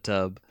plane in a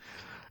tub.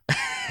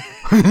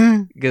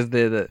 Because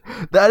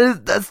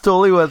that's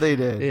totally what they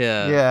did.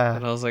 Yeah.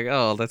 And I was like,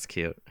 oh, that's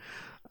cute.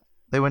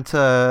 They went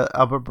to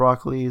Albert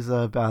Broccoli's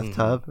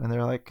bathtub, and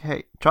they're like,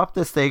 hey, drop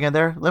this thing in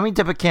there. Let me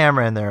dip a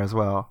camera in there as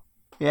well.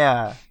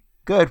 Yeah,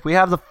 good. We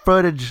have the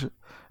footage,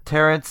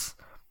 Terrence.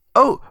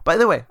 Oh, by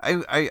the way,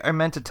 I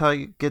meant to tell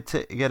you, get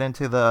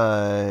into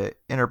the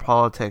inner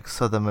politics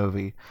of the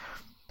movie.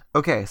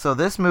 Okay, so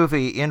this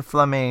movie, Ian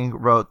Fleming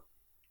wrote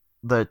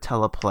the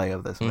teleplay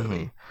of this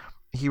movie.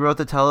 He wrote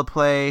the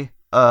teleplay,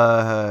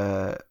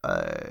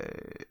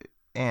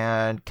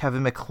 and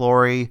Kevin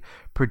McClory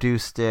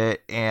produced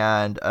it,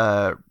 and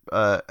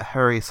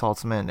Harry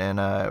Saltzman and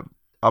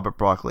Albert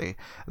Broccoli.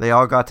 They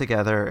all got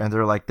together and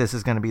they're like, this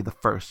is going to be the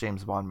first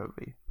James Bond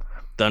movie.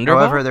 Thunderball?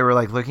 However, they were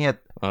like looking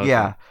at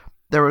Okay.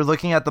 they were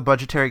looking at the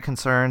budgetary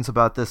concerns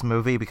about this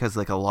movie because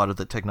like a lot of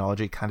the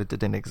technology kind of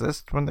didn't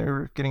exist when they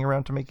were getting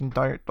around to making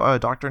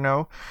Doctor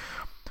No.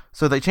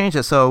 So they changed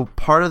it. So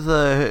part of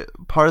the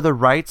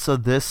rights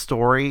of this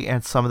story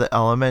and some of the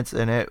elements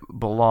in it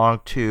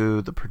belong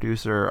to the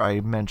producer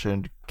I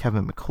mentioned,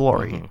 Kevin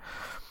McClory.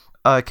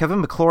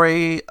 Kevin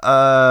McClory,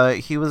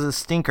 he was a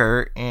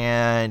stinker,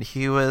 and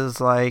he was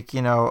like,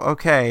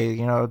 okay,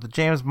 the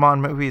James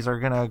Bond movies are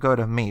gonna go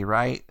to me,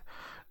 right?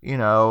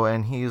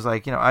 And he's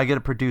like, I get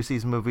to produce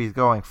these movies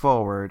going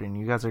forward, and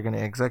you guys are gonna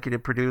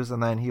executive produce.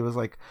 And then he was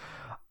like,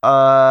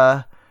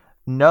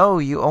 no,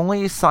 you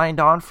only signed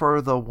on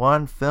for the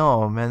one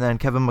film. And then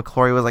Kevin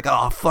McClory was like,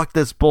 oh, fuck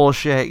this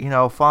bullshit,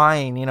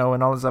 fine,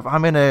 and all this stuff.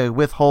 I'm gonna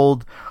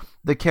withhold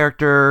the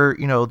character,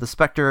 the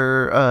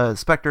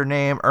Spectre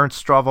name,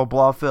 Ernst Stravo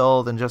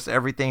Blofeld, and just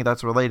everything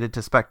that's related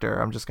to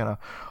Spectre. I'm just gonna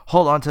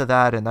hold on to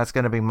that, and that's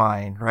gonna be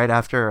mine right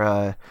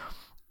after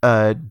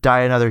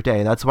Die Another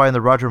Day. That's why in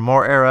the Roger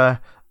Moore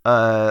era,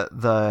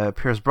 the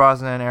Pierce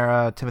Brosnan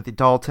era, Timothy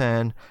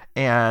Dalton,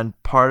 and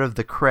part of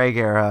the Craig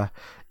era,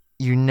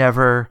 you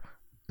never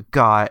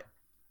got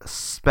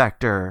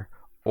Spectre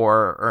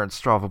or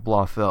Ernst Stravo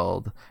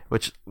Blofeld,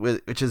 which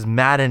is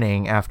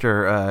maddening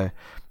after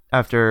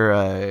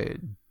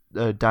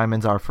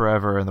Diamonds Are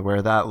Forever and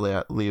where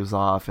that leaves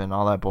off and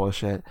all that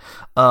bullshit.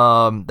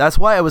 That's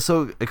why I was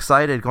so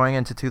excited going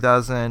into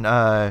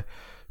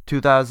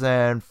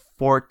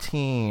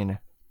 2014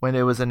 when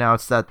it was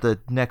announced that the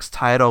next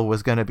title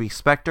was going to be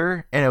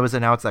Spectre, and it was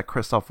announced that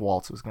Christoph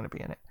Waltz was going to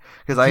be in it.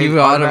 Because You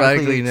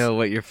automatically know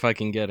what you're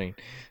fucking getting.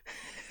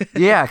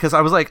 Yeah, because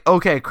I was like,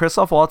 okay,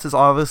 Christoph Waltz is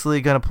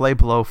obviously going to play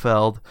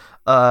Blofeld.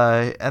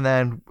 And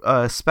then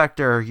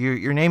Spectre,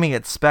 you're naming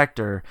it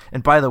Spectre.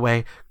 And by the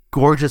way,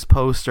 gorgeous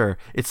poster.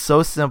 It's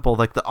so simple,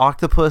 like the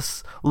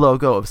octopus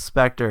logo of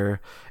Spectre,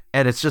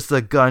 and it's just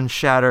a gun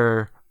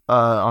shatter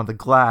on the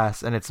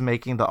glass, and it's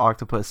making the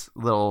octopus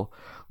little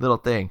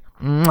thing.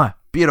 Mwah,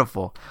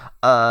 beautiful.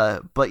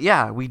 But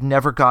yeah, we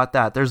never got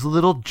that. There's a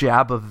little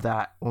jab of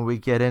that when we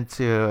get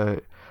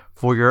into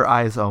For Your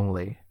Eyes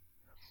Only.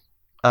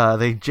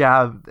 They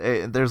jab.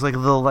 There's like a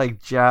little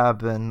like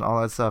jab and all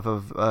that stuff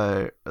of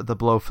the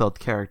Blofeld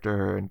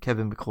character and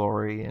Kevin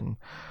McClory and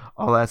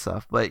all that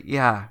stuff. But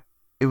yeah,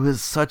 it was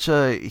such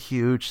a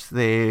huge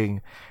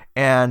thing,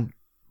 and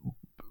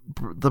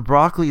the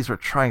Broccoli's were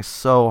trying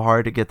so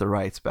hard to get the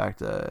rights back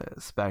to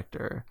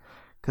Spectre,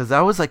 because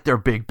that was like their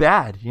big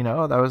bad.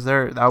 That was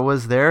their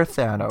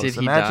Thanos. Did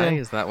he die?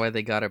 Is that why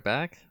they got it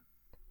back?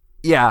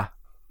 Yeah,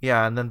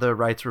 and then the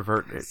rights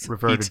reverted He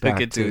took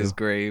back it to his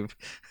grave.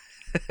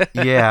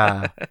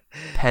 Yeah,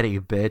 petty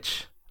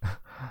bitch.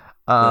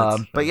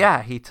 But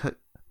yeah, he took.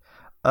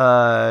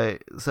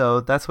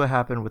 So that's what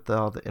happened with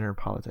all the inner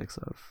politics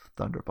of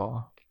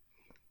Thunderball.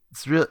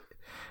 It's real.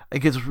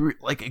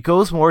 It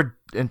goes more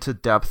into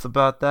depth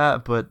about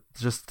that, but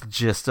just the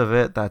gist of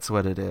it, that's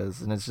what it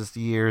is, and it's just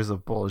years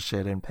of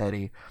bullshit and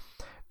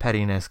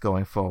pettiness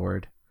going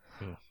forward.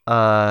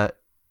 Yeah.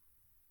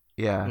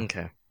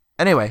 Okay.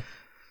 Anyway,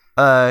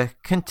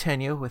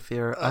 continue with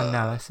your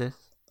analysis.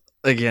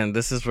 Again,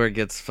 this is where it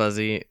gets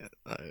fuzzy.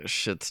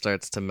 Shit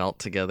starts to melt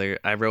together.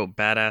 I wrote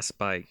badass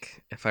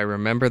bike. If I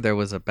remember, there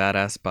was a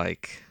badass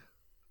bike.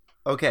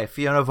 Okay,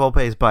 Fiona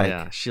Volpe's bike.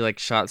 Yeah, she like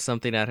shot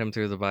something at him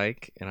through the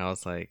bike, and I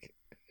was like,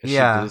 she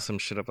blew some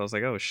shit up. I was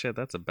like, oh shit,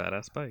 that's a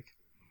badass bike.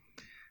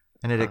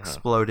 And it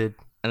exploded.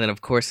 And then,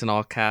 of course, in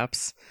all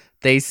caps,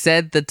 they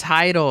said the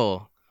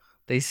title.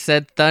 They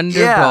said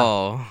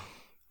Thunderball. Yeah.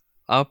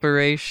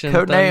 Operation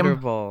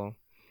Thunderball.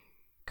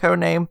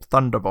 Codename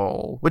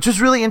Thunderball, which is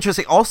really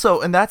interesting.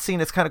 Also, in that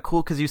scene, it's kind of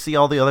cool because you see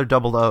all the other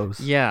double O's.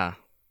 Yeah.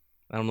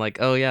 I'm like,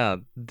 oh yeah,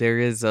 there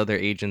is other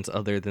agents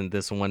other than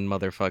this one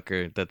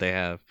motherfucker that they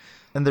have.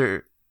 And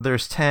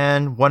there's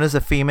 10. One is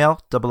a female.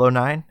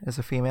 009 is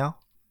a female.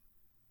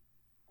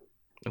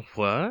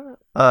 What?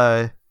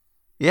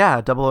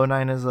 Yeah,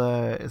 009 is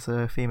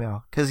a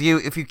female. Because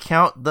if you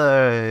count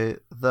the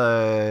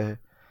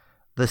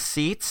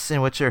seats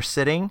in which they're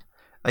sitting,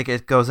 like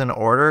it goes in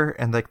order,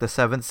 and like the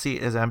 7th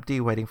seat is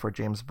empty, waiting for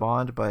James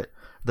Bond, but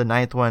the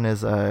 9th one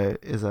is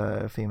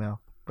a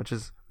female, which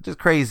is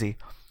crazy.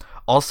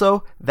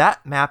 Also,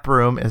 that map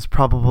room is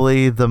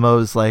probably the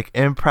most like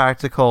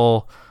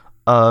impractical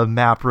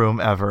map room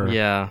ever.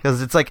 Yeah,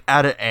 because it's like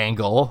at an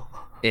angle.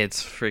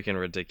 It's freaking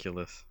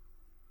ridiculous,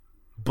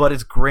 but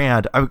it's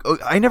grand.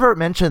 I never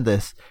mentioned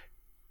this.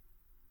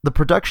 The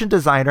production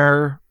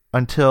designer,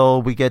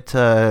 until we get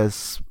to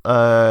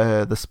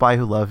The Spy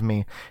Who Loved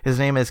Me, his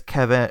name is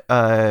Ken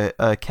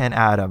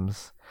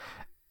Adams,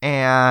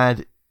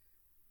 and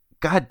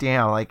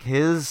goddamn, like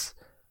his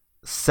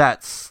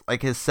sets,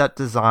 like his set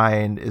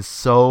design is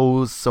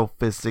so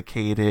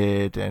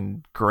sophisticated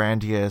and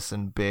grandiose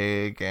and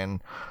big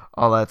and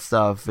all that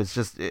stuff. It's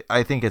just,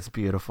 I think it's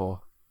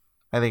beautiful.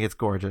 I think it's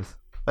gorgeous.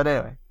 But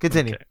anyway,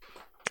 continue.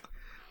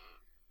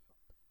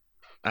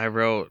 I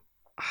wrote,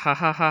 ha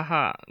ha ha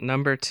ha,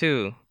 number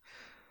 2.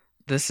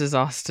 This is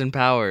Austin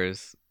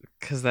Powers.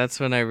 Because that's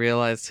when I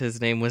realized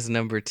his name was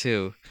number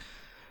 2.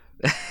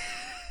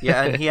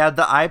 Yeah, and he had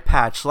the eye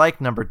patch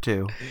like number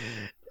 2.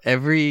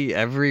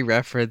 Every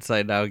reference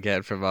I now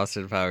get from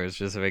Austin Powers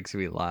just makes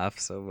me laugh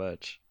so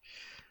much.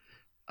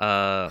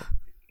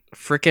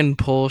 Frickin'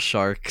 pole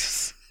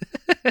sharks.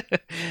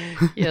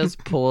 Yes,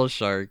 pole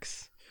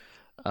sharks.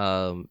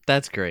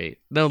 That's great.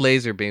 No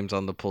laser beams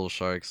on the pole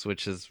sharks,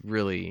 which is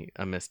really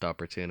a missed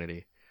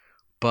opportunity.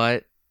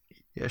 But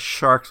Yeah,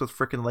 sharks with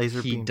freaking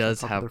laser beams. he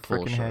does on top of have their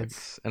pole frickin' sharks,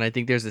 heads. and I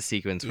think there's a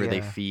sequence where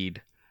Yeah.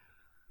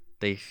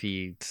 they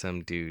feed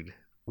some dude.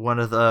 One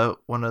of the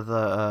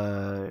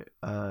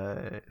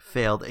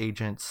failed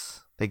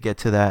agents. They get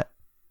to that.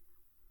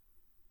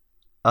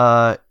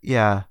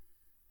 Yeah.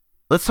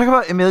 Let's talk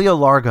about Emilio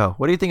Largo.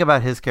 What do you think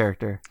about his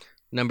character?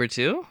 Number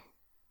 2,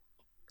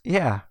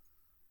 Yeah.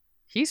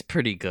 he's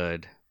pretty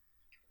good.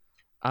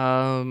 He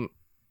kind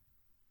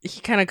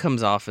of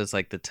comes off as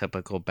like the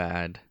typical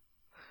bad.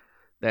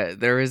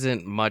 There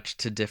isn't much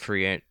to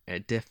differentiate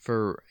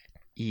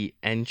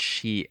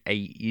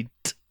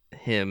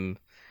him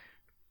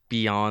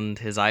beyond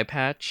his eye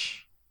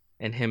patch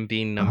and him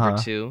being number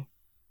 2.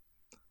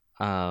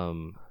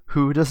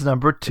 Who does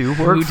number 2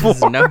 Who work for?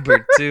 does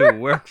number 2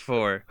 work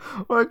for?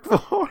 Work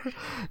for?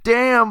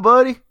 Damn,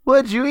 buddy.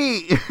 What'd you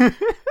eat?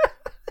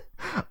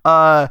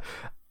 I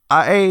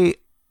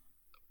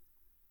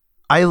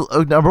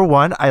number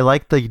 1, I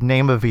like the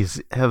name of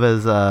his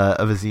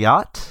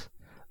yacht,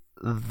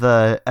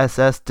 the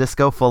SS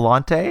Disco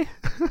Volante.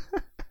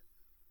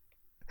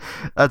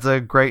 That's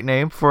a great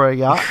name for a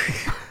yacht.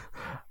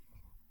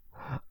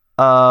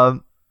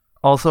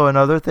 Also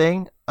another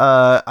thing,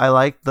 I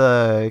like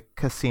the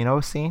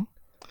casino scene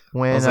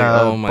when I was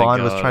like, oh my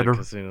Bond God, was trying to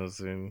casino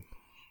scene.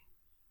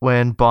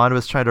 when Bond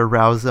was trying to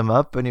rouse him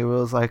up, and he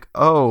was like,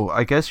 "Oh,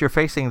 I guess you're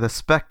facing the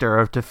specter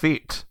of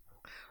defeat."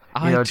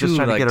 I know, too just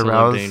trying to like get to live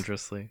aroused.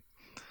 dangerously.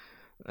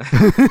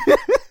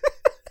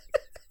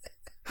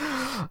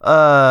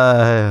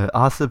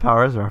 Austin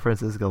Powers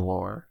references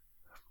galore.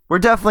 We're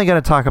definitely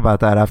going to talk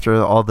about that after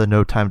all the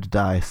No Time to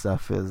Die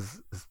stuff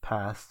is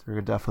past.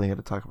 We're definitely going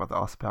to talk about the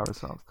Austin Powers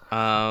films.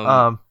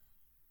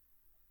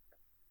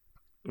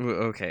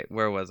 Okay,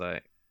 where was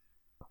I?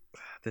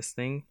 This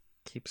thing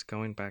keeps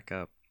going back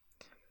up.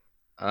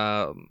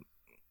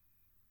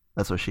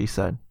 That's what she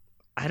said.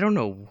 I don't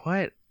know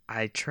what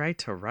I tried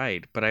to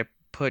write, but I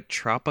put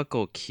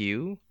Tropical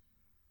Q.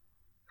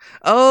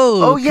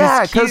 Oh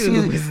yeah, because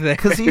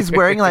because he's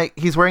wearing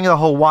a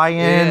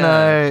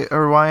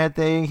Hawaiian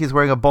thing. He's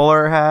wearing a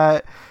bowler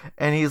hat,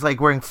 and he's like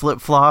wearing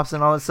flip flops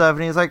and all that stuff.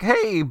 And he's like,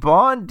 "Hey,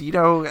 Bond,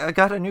 I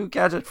got a new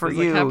gadget for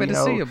you. Like, happy to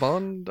see you,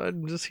 Bond.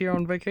 I'm just here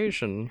on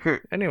vacation.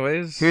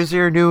 Anyways, here's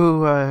your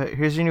new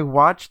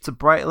watch. It's a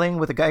Breitling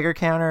with a Geiger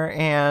counter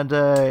and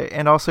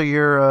also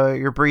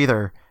your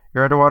breather,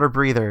 your underwater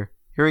breather.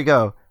 Here we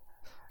go.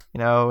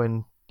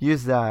 And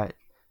use that."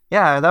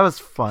 Yeah, that was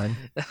fun.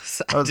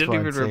 I didn't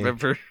even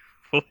remember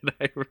what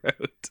I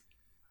wrote.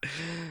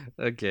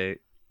 Okay,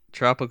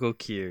 Tropical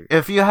Q.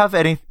 If you have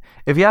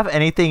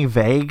anything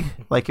vague,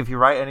 like if you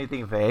write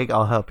anything vague,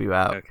 I'll help you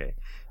out. Okay.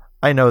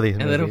 I know these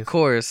and movies. then of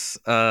course,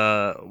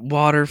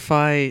 water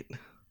fight,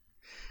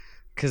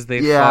 because they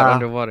fought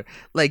underwater.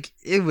 Like,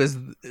 it was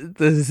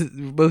the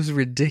most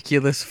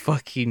ridiculous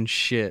fucking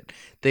shit.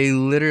 They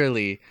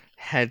literally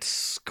had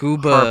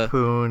scuba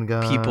harpoon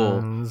guns,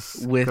 people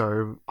with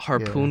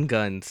harpoon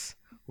guns,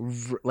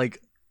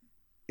 like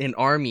an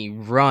army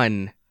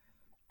run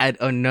at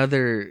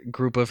another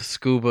group of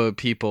scuba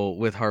people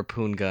with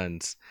harpoon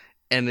guns,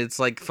 and it's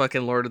like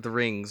fucking Lord of the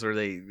Rings, where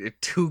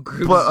two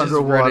groups just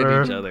run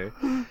at each other.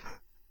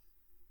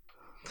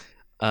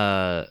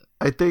 I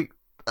think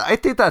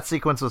that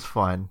sequence was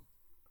fun.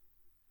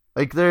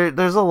 Like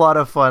there's a lot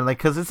of fun, like,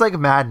 because it's like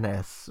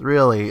madness,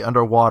 really,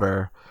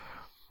 underwater,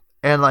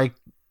 and like.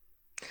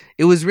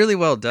 It was really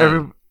well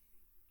done.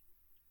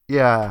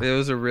 Yeah. It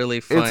was a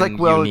really fun,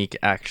 unique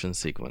action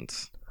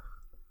sequence.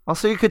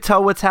 Also, you could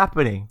tell what's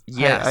happening.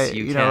 Yes,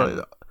 you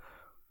can.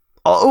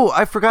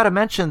 I forgot to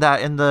mention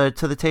that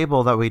to the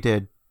table that we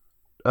did.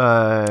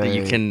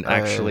 You can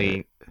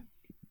actually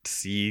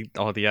see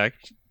all the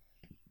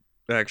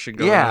action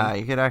going on.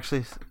 You could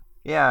actually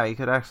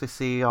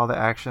see all the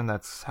action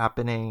that's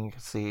happening. You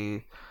can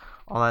see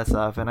all that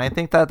stuff, and I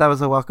think that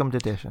was a welcomed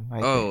addition.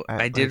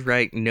 I did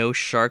write no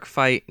shark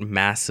fight,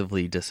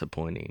 massively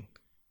disappointing.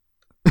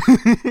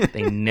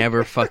 They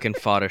never fucking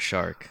fought a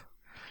shark.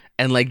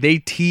 And like, they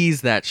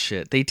tease that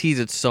shit. They tease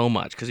it so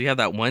much, because you have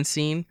that one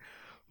scene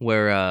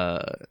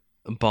where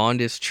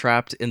Bond is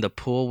trapped in the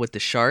pool with the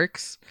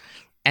sharks,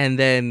 and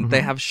then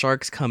they have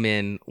sharks come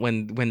in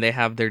when they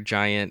have their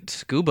giant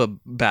scuba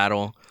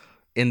battle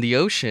in the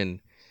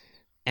ocean.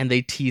 And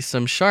they tease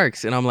some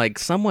sharks, and I'm like,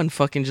 someone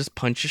fucking just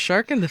punch a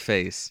shark in the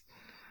face.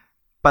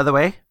 By the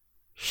way,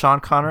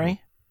 Sean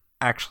Connery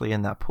actually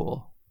in that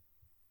pool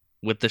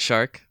with the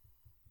shark.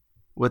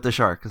 With the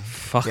shark.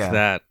 Fuck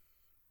that.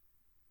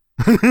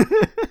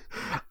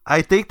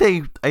 I think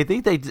they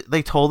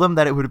told him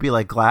that it would be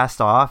like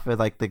glassed off and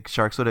like the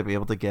sharks wouldn't be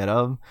able to get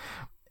him,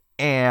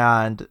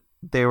 and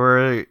they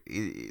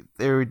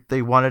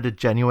wanted a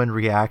genuine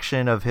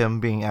reaction of him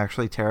being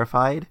actually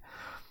terrified.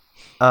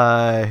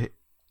 And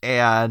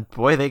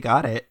boy, they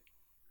got it.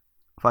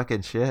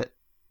 Fucking shit.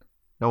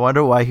 No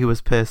wonder why he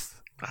was pissed.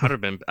 I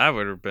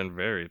would have been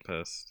very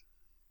pissed.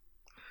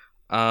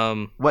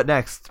 What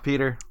next,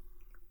 Peter?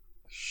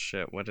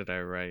 Shit, what did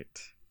I write?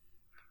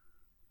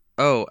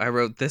 Oh, I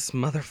wrote, this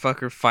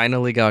motherfucker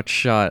finally got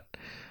shot.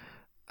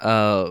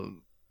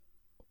 Oh,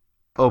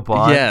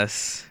 Bond?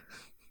 Yes.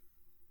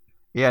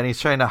 Yeah, and he's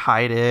trying to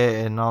hide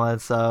it and all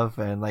that stuff.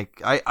 And like,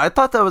 I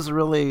thought that was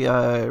really,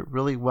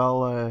 really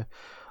well,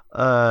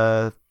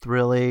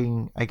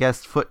 thrilling, I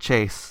guess, foot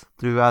chase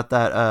throughout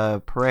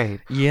that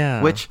parade.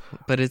 Yeah. Which,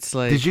 but it's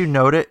like, did you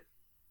notice?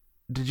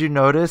 Did you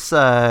notice?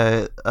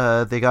 They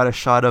got a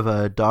shot of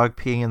a dog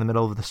peeing in the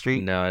middle of the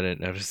street. No, I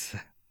didn't notice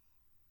that.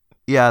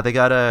 Yeah, they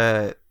got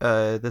a.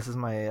 This is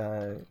my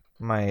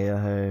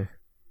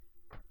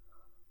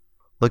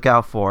look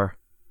out for.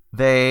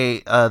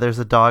 There's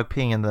a dog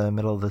peeing in the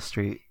middle of the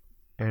street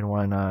in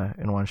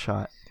one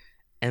shot.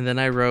 And then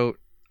I wrote,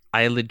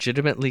 I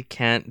legitimately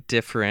can't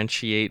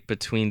differentiate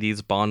between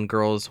these Bond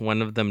girls.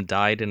 One of them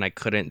died, and I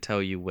couldn't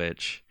tell you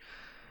which.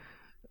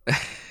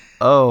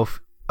 Oh,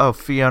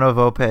 Fiona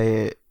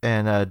Volpe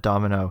and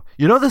Domino.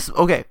 You know this?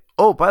 Okay.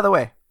 Oh, by the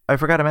way, I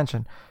forgot to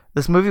mention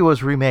this movie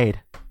was remade.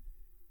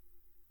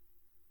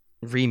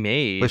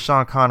 Remade with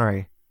Sean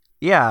Connery.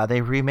 Yeah, they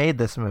remade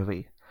this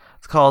movie.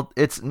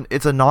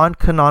 It's a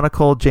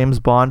non-canonical James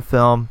Bond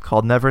film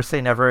called Never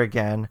Say Never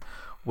Again,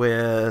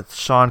 with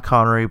Sean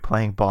Connery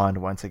playing Bond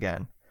once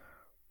again.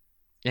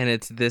 And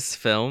it's this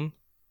film?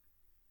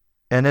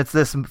 And it's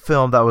this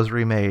film that was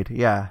remade,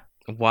 yeah.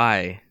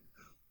 Why?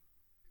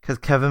 Because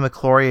Kevin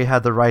McClory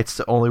had the rights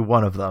to only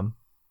one of them.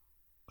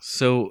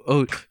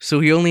 So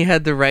he only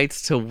had the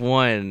rights to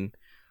one.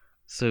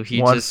 So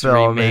he one just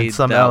film remade and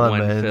some that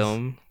elements. one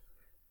film.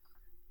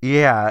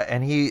 Yeah,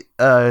 and he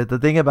the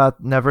thing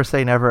about Never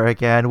Say Never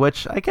Again,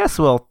 which I guess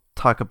we'll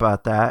talk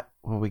about that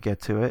when we get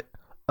to it.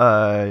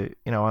 An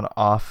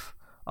off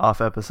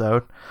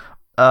episode.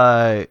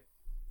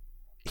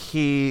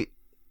 He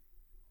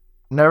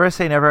Never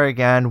Say Never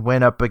Again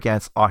went up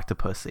against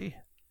Octopussy.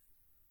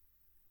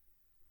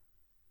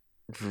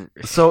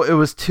 So it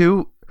was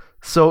two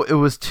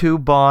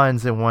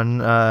Bonds and one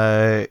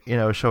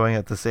showing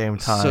at the same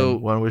time. So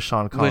one was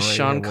Sean Connery. Was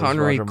Sean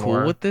Connery Roger cool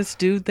Moore. with this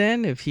dude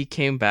then? If he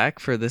came back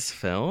for this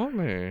film,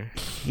 or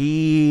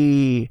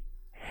he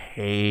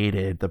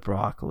hated the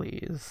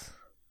Broccoli's.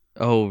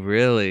 Oh,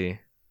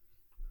 really?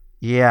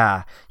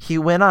 Yeah, he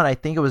went on. I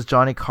think it was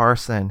Johnny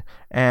Carson,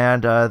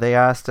 and they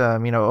asked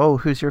him,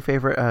 who's your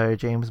favorite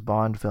James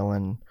Bond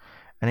villain?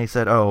 And he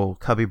said, "Oh,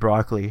 Cubby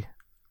Broccoli."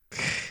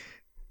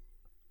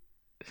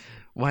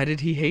 Why did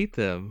he hate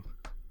them?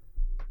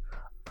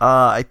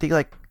 I think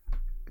like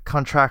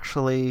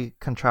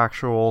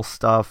contractual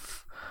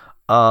stuff.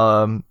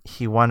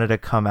 He wanted to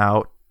come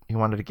out. He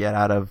wanted to get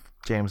out of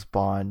James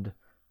Bond,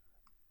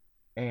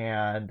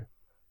 and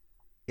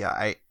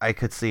yeah, I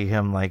could see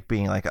him like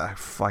being like, "Ah,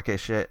 fuck it,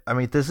 shit." I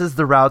mean, this is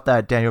the route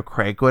that Daniel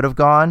Craig would have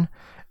gone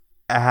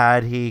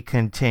had he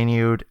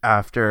continued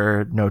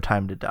after No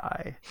Time to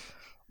Die,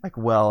 like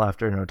well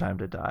after No Time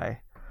to Die.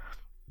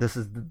 This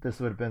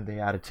would have been the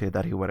attitude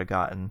that he would have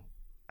gotten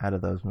out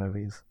of those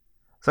movies.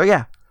 So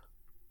yeah,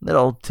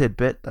 little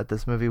tidbit that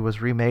this movie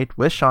was remade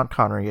with Sean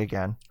Connery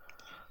again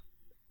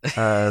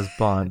as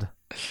Bond,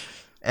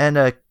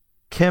 and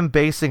Kim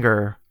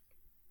Basinger.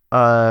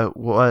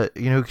 What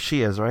you know who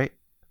she is, right?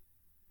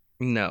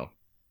 No.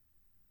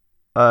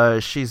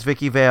 She's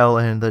Vicky Vale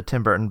in the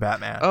Tim Burton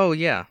Batman. Oh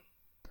yeah.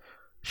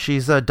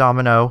 She's a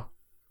Domino,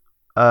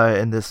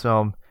 in this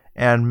film.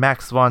 And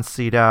Max von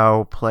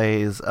Sydow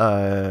plays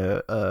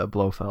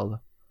Blofeld.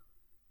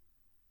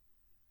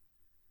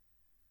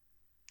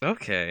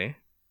 Okay.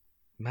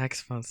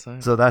 Max von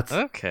Sydow. So that's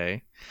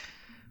okay.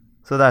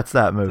 So that's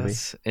that movie.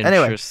 That's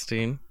anyway,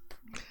 interesting.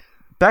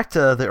 Back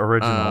to the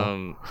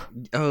original.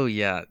 Oh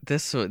yeah,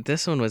 this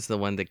one was the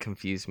one that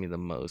confused me the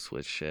most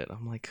with shit.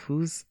 I'm like,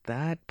 who's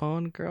that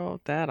Bond girl?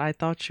 That I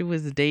thought she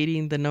was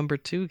dating the number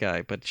 2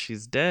 guy, but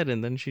she's dead,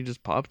 and then she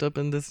just popped up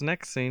in this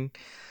next scene.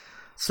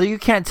 So you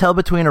can't tell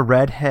between a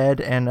redhead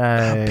and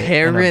a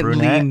apparently and a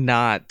brunette?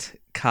 Not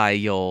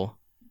Kyle.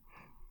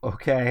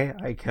 Okay,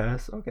 I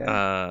guess. Okay.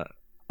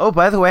 Oh,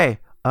 by the way,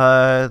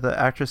 the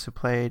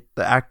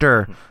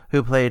actor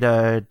who played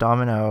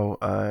Domino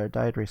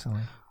died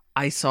recently.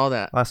 I saw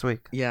that last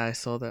week. Yeah, I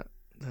saw that.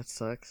 That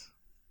sucks.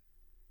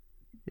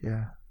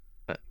 Yeah.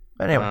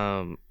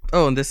 Anyway.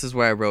 And this is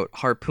where I wrote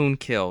harpoon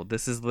kill.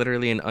 This is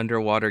literally an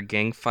underwater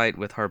gang fight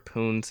with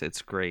harpoons.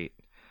 It's great.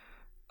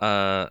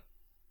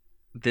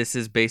 This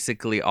is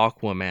basically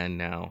Aquaman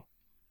now.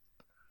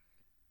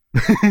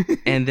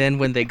 And then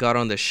when they got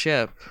on the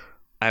ship,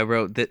 I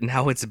wrote that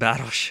now it's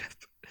Battleship.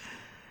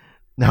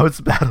 Now it's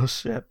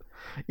Battleship.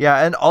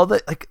 Yeah, and all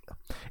the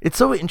it's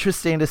so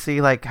interesting to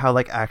see like how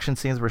like action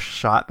scenes were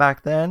shot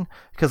back then,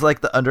 because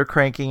like the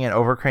undercranking and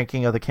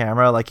overcranking of the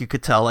camera, like you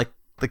could tell like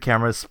the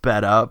camera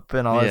sped up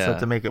and all that stuff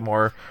to make it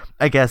more,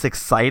 I guess,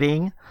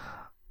 exciting.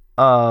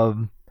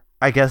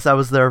 I guess that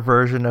was their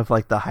version of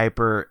like the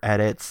hyper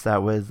edits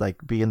that would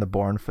like be in the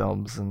Bourne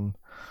films and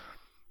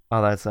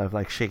all that stuff,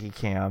 like shaky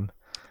cam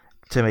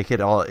to make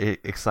it all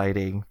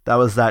exciting. That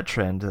was that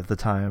trend at the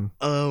time.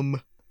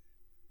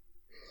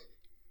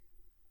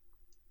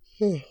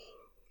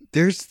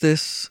 There's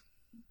this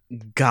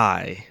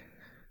guy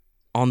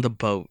on the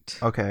boat,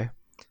 Okay.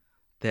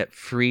 that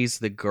frees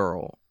the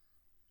girl.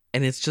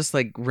 And it's just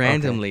like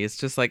randomly, it's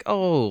just like,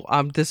 oh,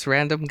 I'm this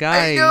random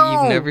guy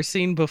you've never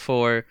seen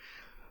before,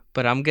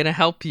 but I'm gonna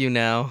help you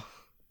now.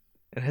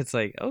 And it's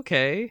like,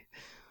 okay,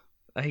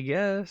 I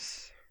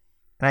guess.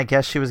 And I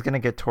guess she was gonna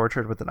get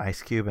tortured with an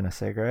ice cube and a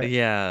cigarette.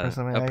 Yeah, or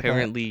something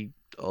apparently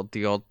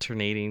the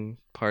alternating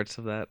parts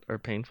of that are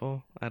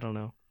painful. I don't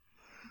know.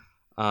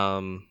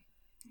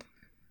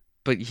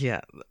 But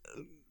yeah,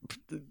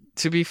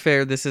 to be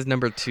fair, this is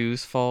number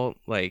 2's fault.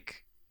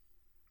 Like,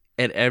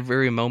 at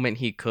every moment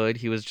he could,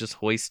 he was just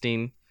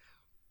hoisting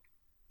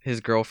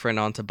his girlfriend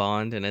onto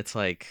Bond, and it's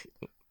like,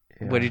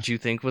 what did you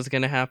think was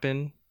gonna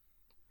happen?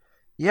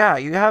 Yeah,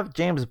 you have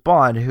James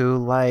Bond, who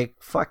like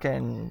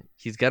fucking.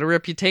 He's got a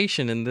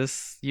reputation in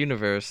this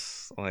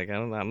universe. Like, I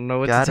don't know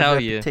what to tell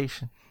you.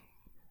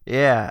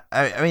 Yeah,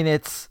 I mean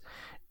it's,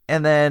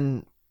 and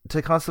then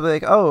to constantly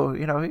like, oh,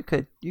 you know,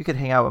 you could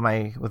hang out with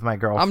my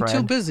girlfriend. I'm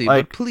too busy,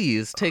 like, but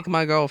please take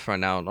my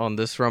girlfriend out on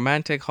this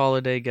romantic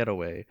holiday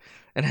getaway.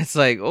 And it's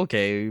like,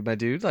 okay, my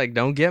dude, like,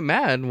 don't get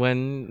mad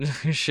when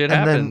shit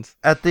happens.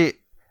 Then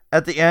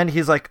at the end,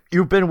 he's like,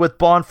 you've been with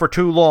Bond for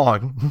too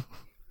long.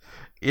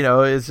 You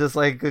know, it's just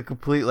like a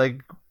complete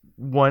like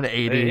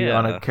 180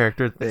 on a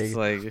character thing. It's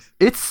like,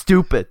 it's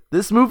stupid.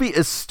 This movie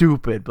is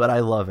stupid, but I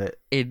love it.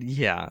 If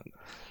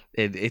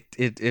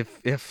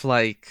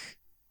like,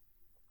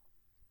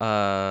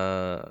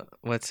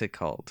 what's it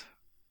called?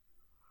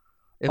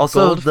 If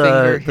also,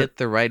 Goldfinger hit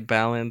the right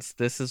balance,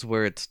 this is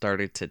where it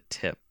started to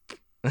tip,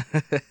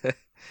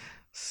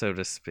 so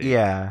to speak.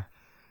 Yeah.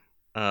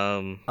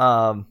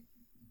 But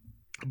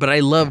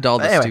I loved all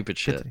the stupid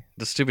shit. Continue.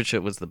 The stupid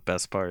shit was the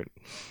best part.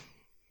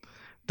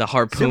 The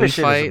harpoon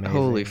fight,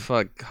 holy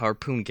fuck!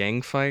 Harpoon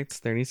gang fights.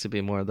 There needs to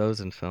be more of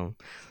those in film.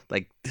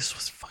 Like, this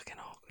was fucking.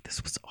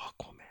 This was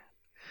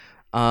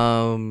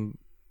Aquaman.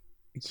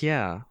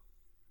 Yeah.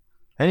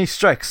 And he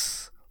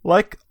strikes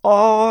like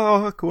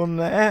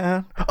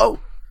Aquaman. Oh,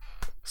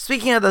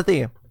 speaking of the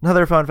theme,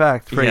 another fun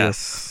fact for you.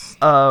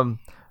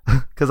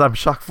 Because I'm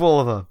chock full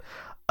of them.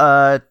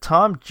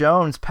 Tom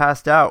Jones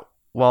passed out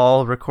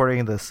while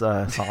recording this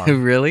song.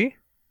 Really?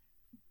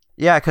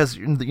 Yeah, because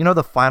you know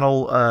the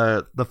final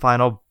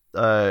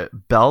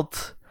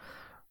belt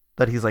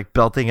that he's like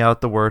belting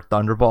out the word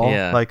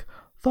Thunderball, like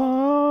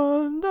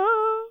Thunderball,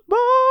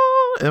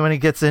 and when he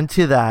gets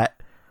into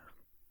that,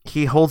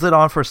 he holds it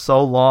on for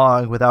so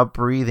long without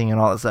breathing and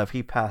all that stuff.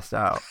 He passed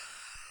out.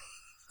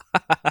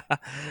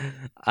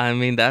 I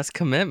mean, that's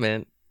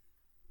commitment.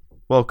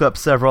 Woke up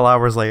several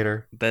hours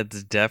later.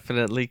 That's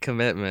definitely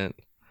commitment.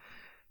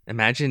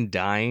 Imagine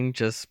dying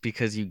just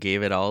because you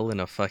gave it all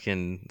in a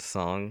fucking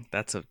song.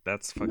 That's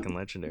fucking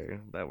legendary.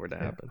 If that were to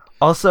happen.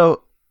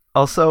 Also,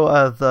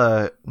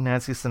 the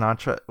Nancy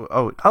Sinatra.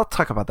 Oh, I'll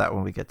talk about that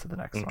when we get to the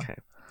next one. Okay.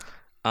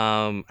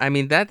 I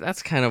mean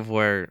that's kind of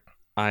where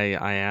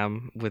I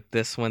am with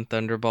this one,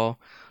 Thunderball.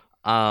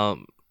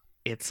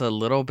 It's a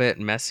little bit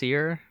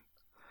messier.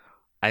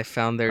 I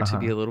found there to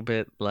be a little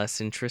bit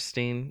less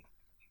interesting.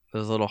 It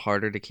was a little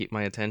harder to keep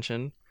my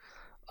attention.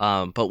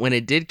 But when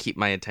it did keep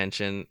my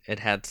attention, it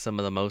had some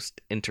of the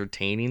most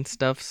entertaining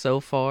stuff so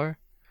far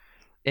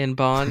in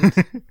Bond.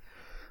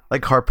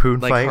 like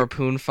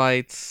harpoon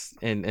fights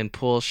and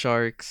pool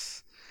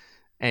sharks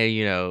and,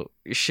 you know,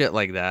 shit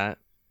like that.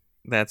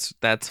 That's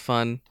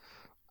fun.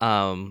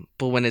 But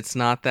when it's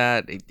not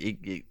that,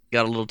 it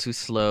got a little too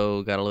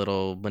slow, got a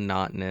little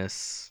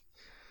monotonous.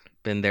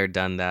 Been there,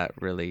 done that,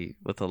 really,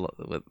 with a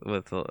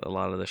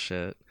lot of the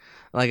shit.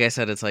 Like I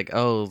said, it's like,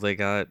 oh, they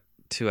got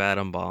 2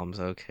 atom bombs,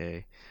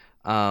 okay.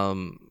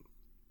 But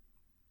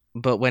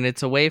when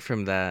it's away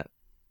from that,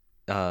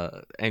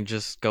 and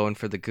just going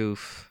for the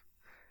goof,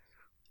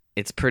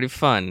 it's pretty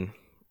fun.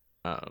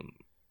 Yeah,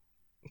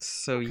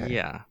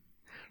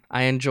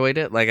 I enjoyed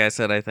it. Like I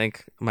said, I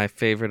think my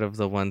favorite of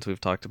the ones we've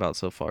talked about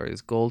so far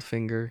is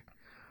Goldfinger.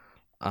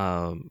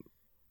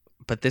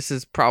 But this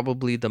is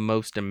probably the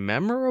most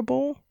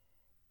memorable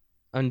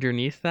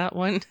underneath that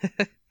one.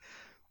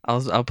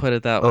 I'll put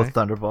it that way.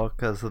 Thunderball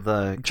because of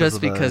the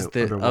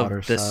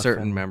the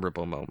certain and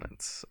memorable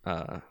moments,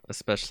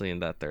 especially in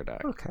that third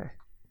act. Okay.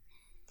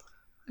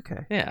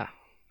 Yeah,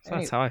 so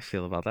that's how I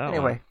feel about that one.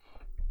 Anyway,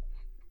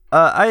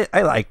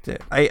 I liked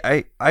it.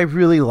 I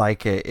really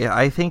like it.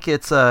 I think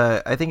it's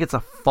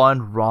a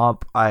fun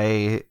romp.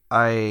 I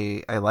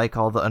like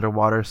all the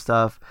underwater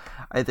stuff.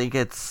 I think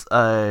it's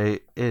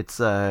filmmaking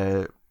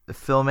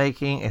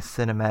a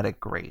cinematic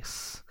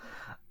grace.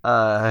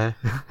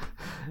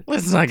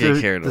 Let's not get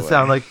carried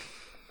away.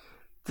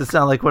 to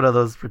sound like one of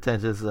those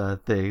pretentious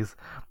things,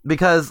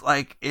 because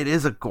like it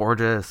is a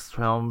gorgeous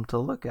film to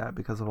look at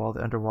because of all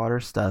the underwater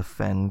stuff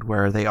and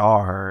where they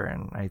are.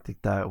 And I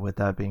think that with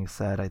that being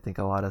said, I think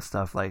a lot of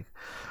stuff like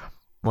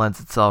lends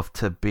itself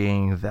to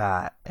being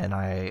that, and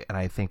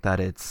I think that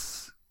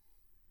it's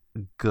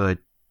good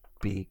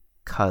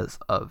because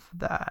of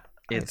that.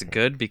 It's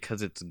good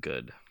because it's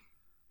good.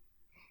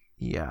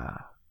 Yeah.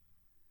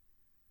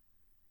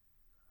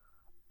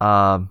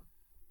 But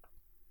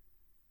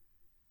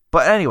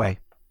anyway,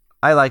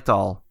 I liked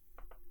all.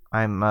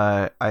 I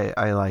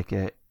like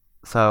it.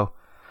 So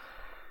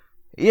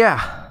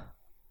yeah.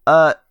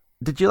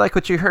 Did you like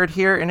what you heard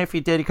here? And if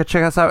you did, you could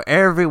check us out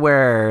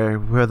everywhere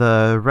where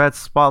the Red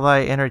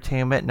Spotlight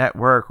Entertainment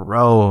Network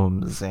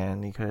roams.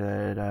 And you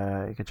could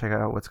check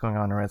out what's going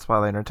on in Red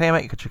Spotlight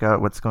Entertainment. You could check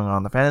out what's going on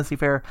in the Fantasy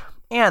Fair.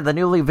 And the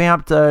newly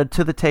vamped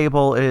To the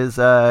Table is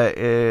up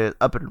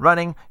and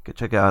running. You could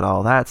check out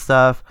all that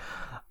stuff.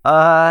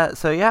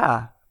 So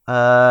yeah.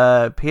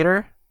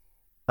 Peter,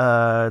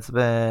 it's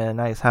been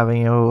nice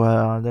having you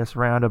on this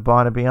round of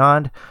Bond and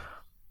Beyond.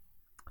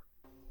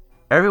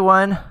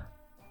 Everyone,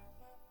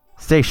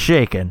 stay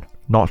shaken,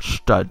 not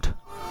stunned.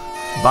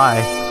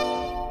 Bye.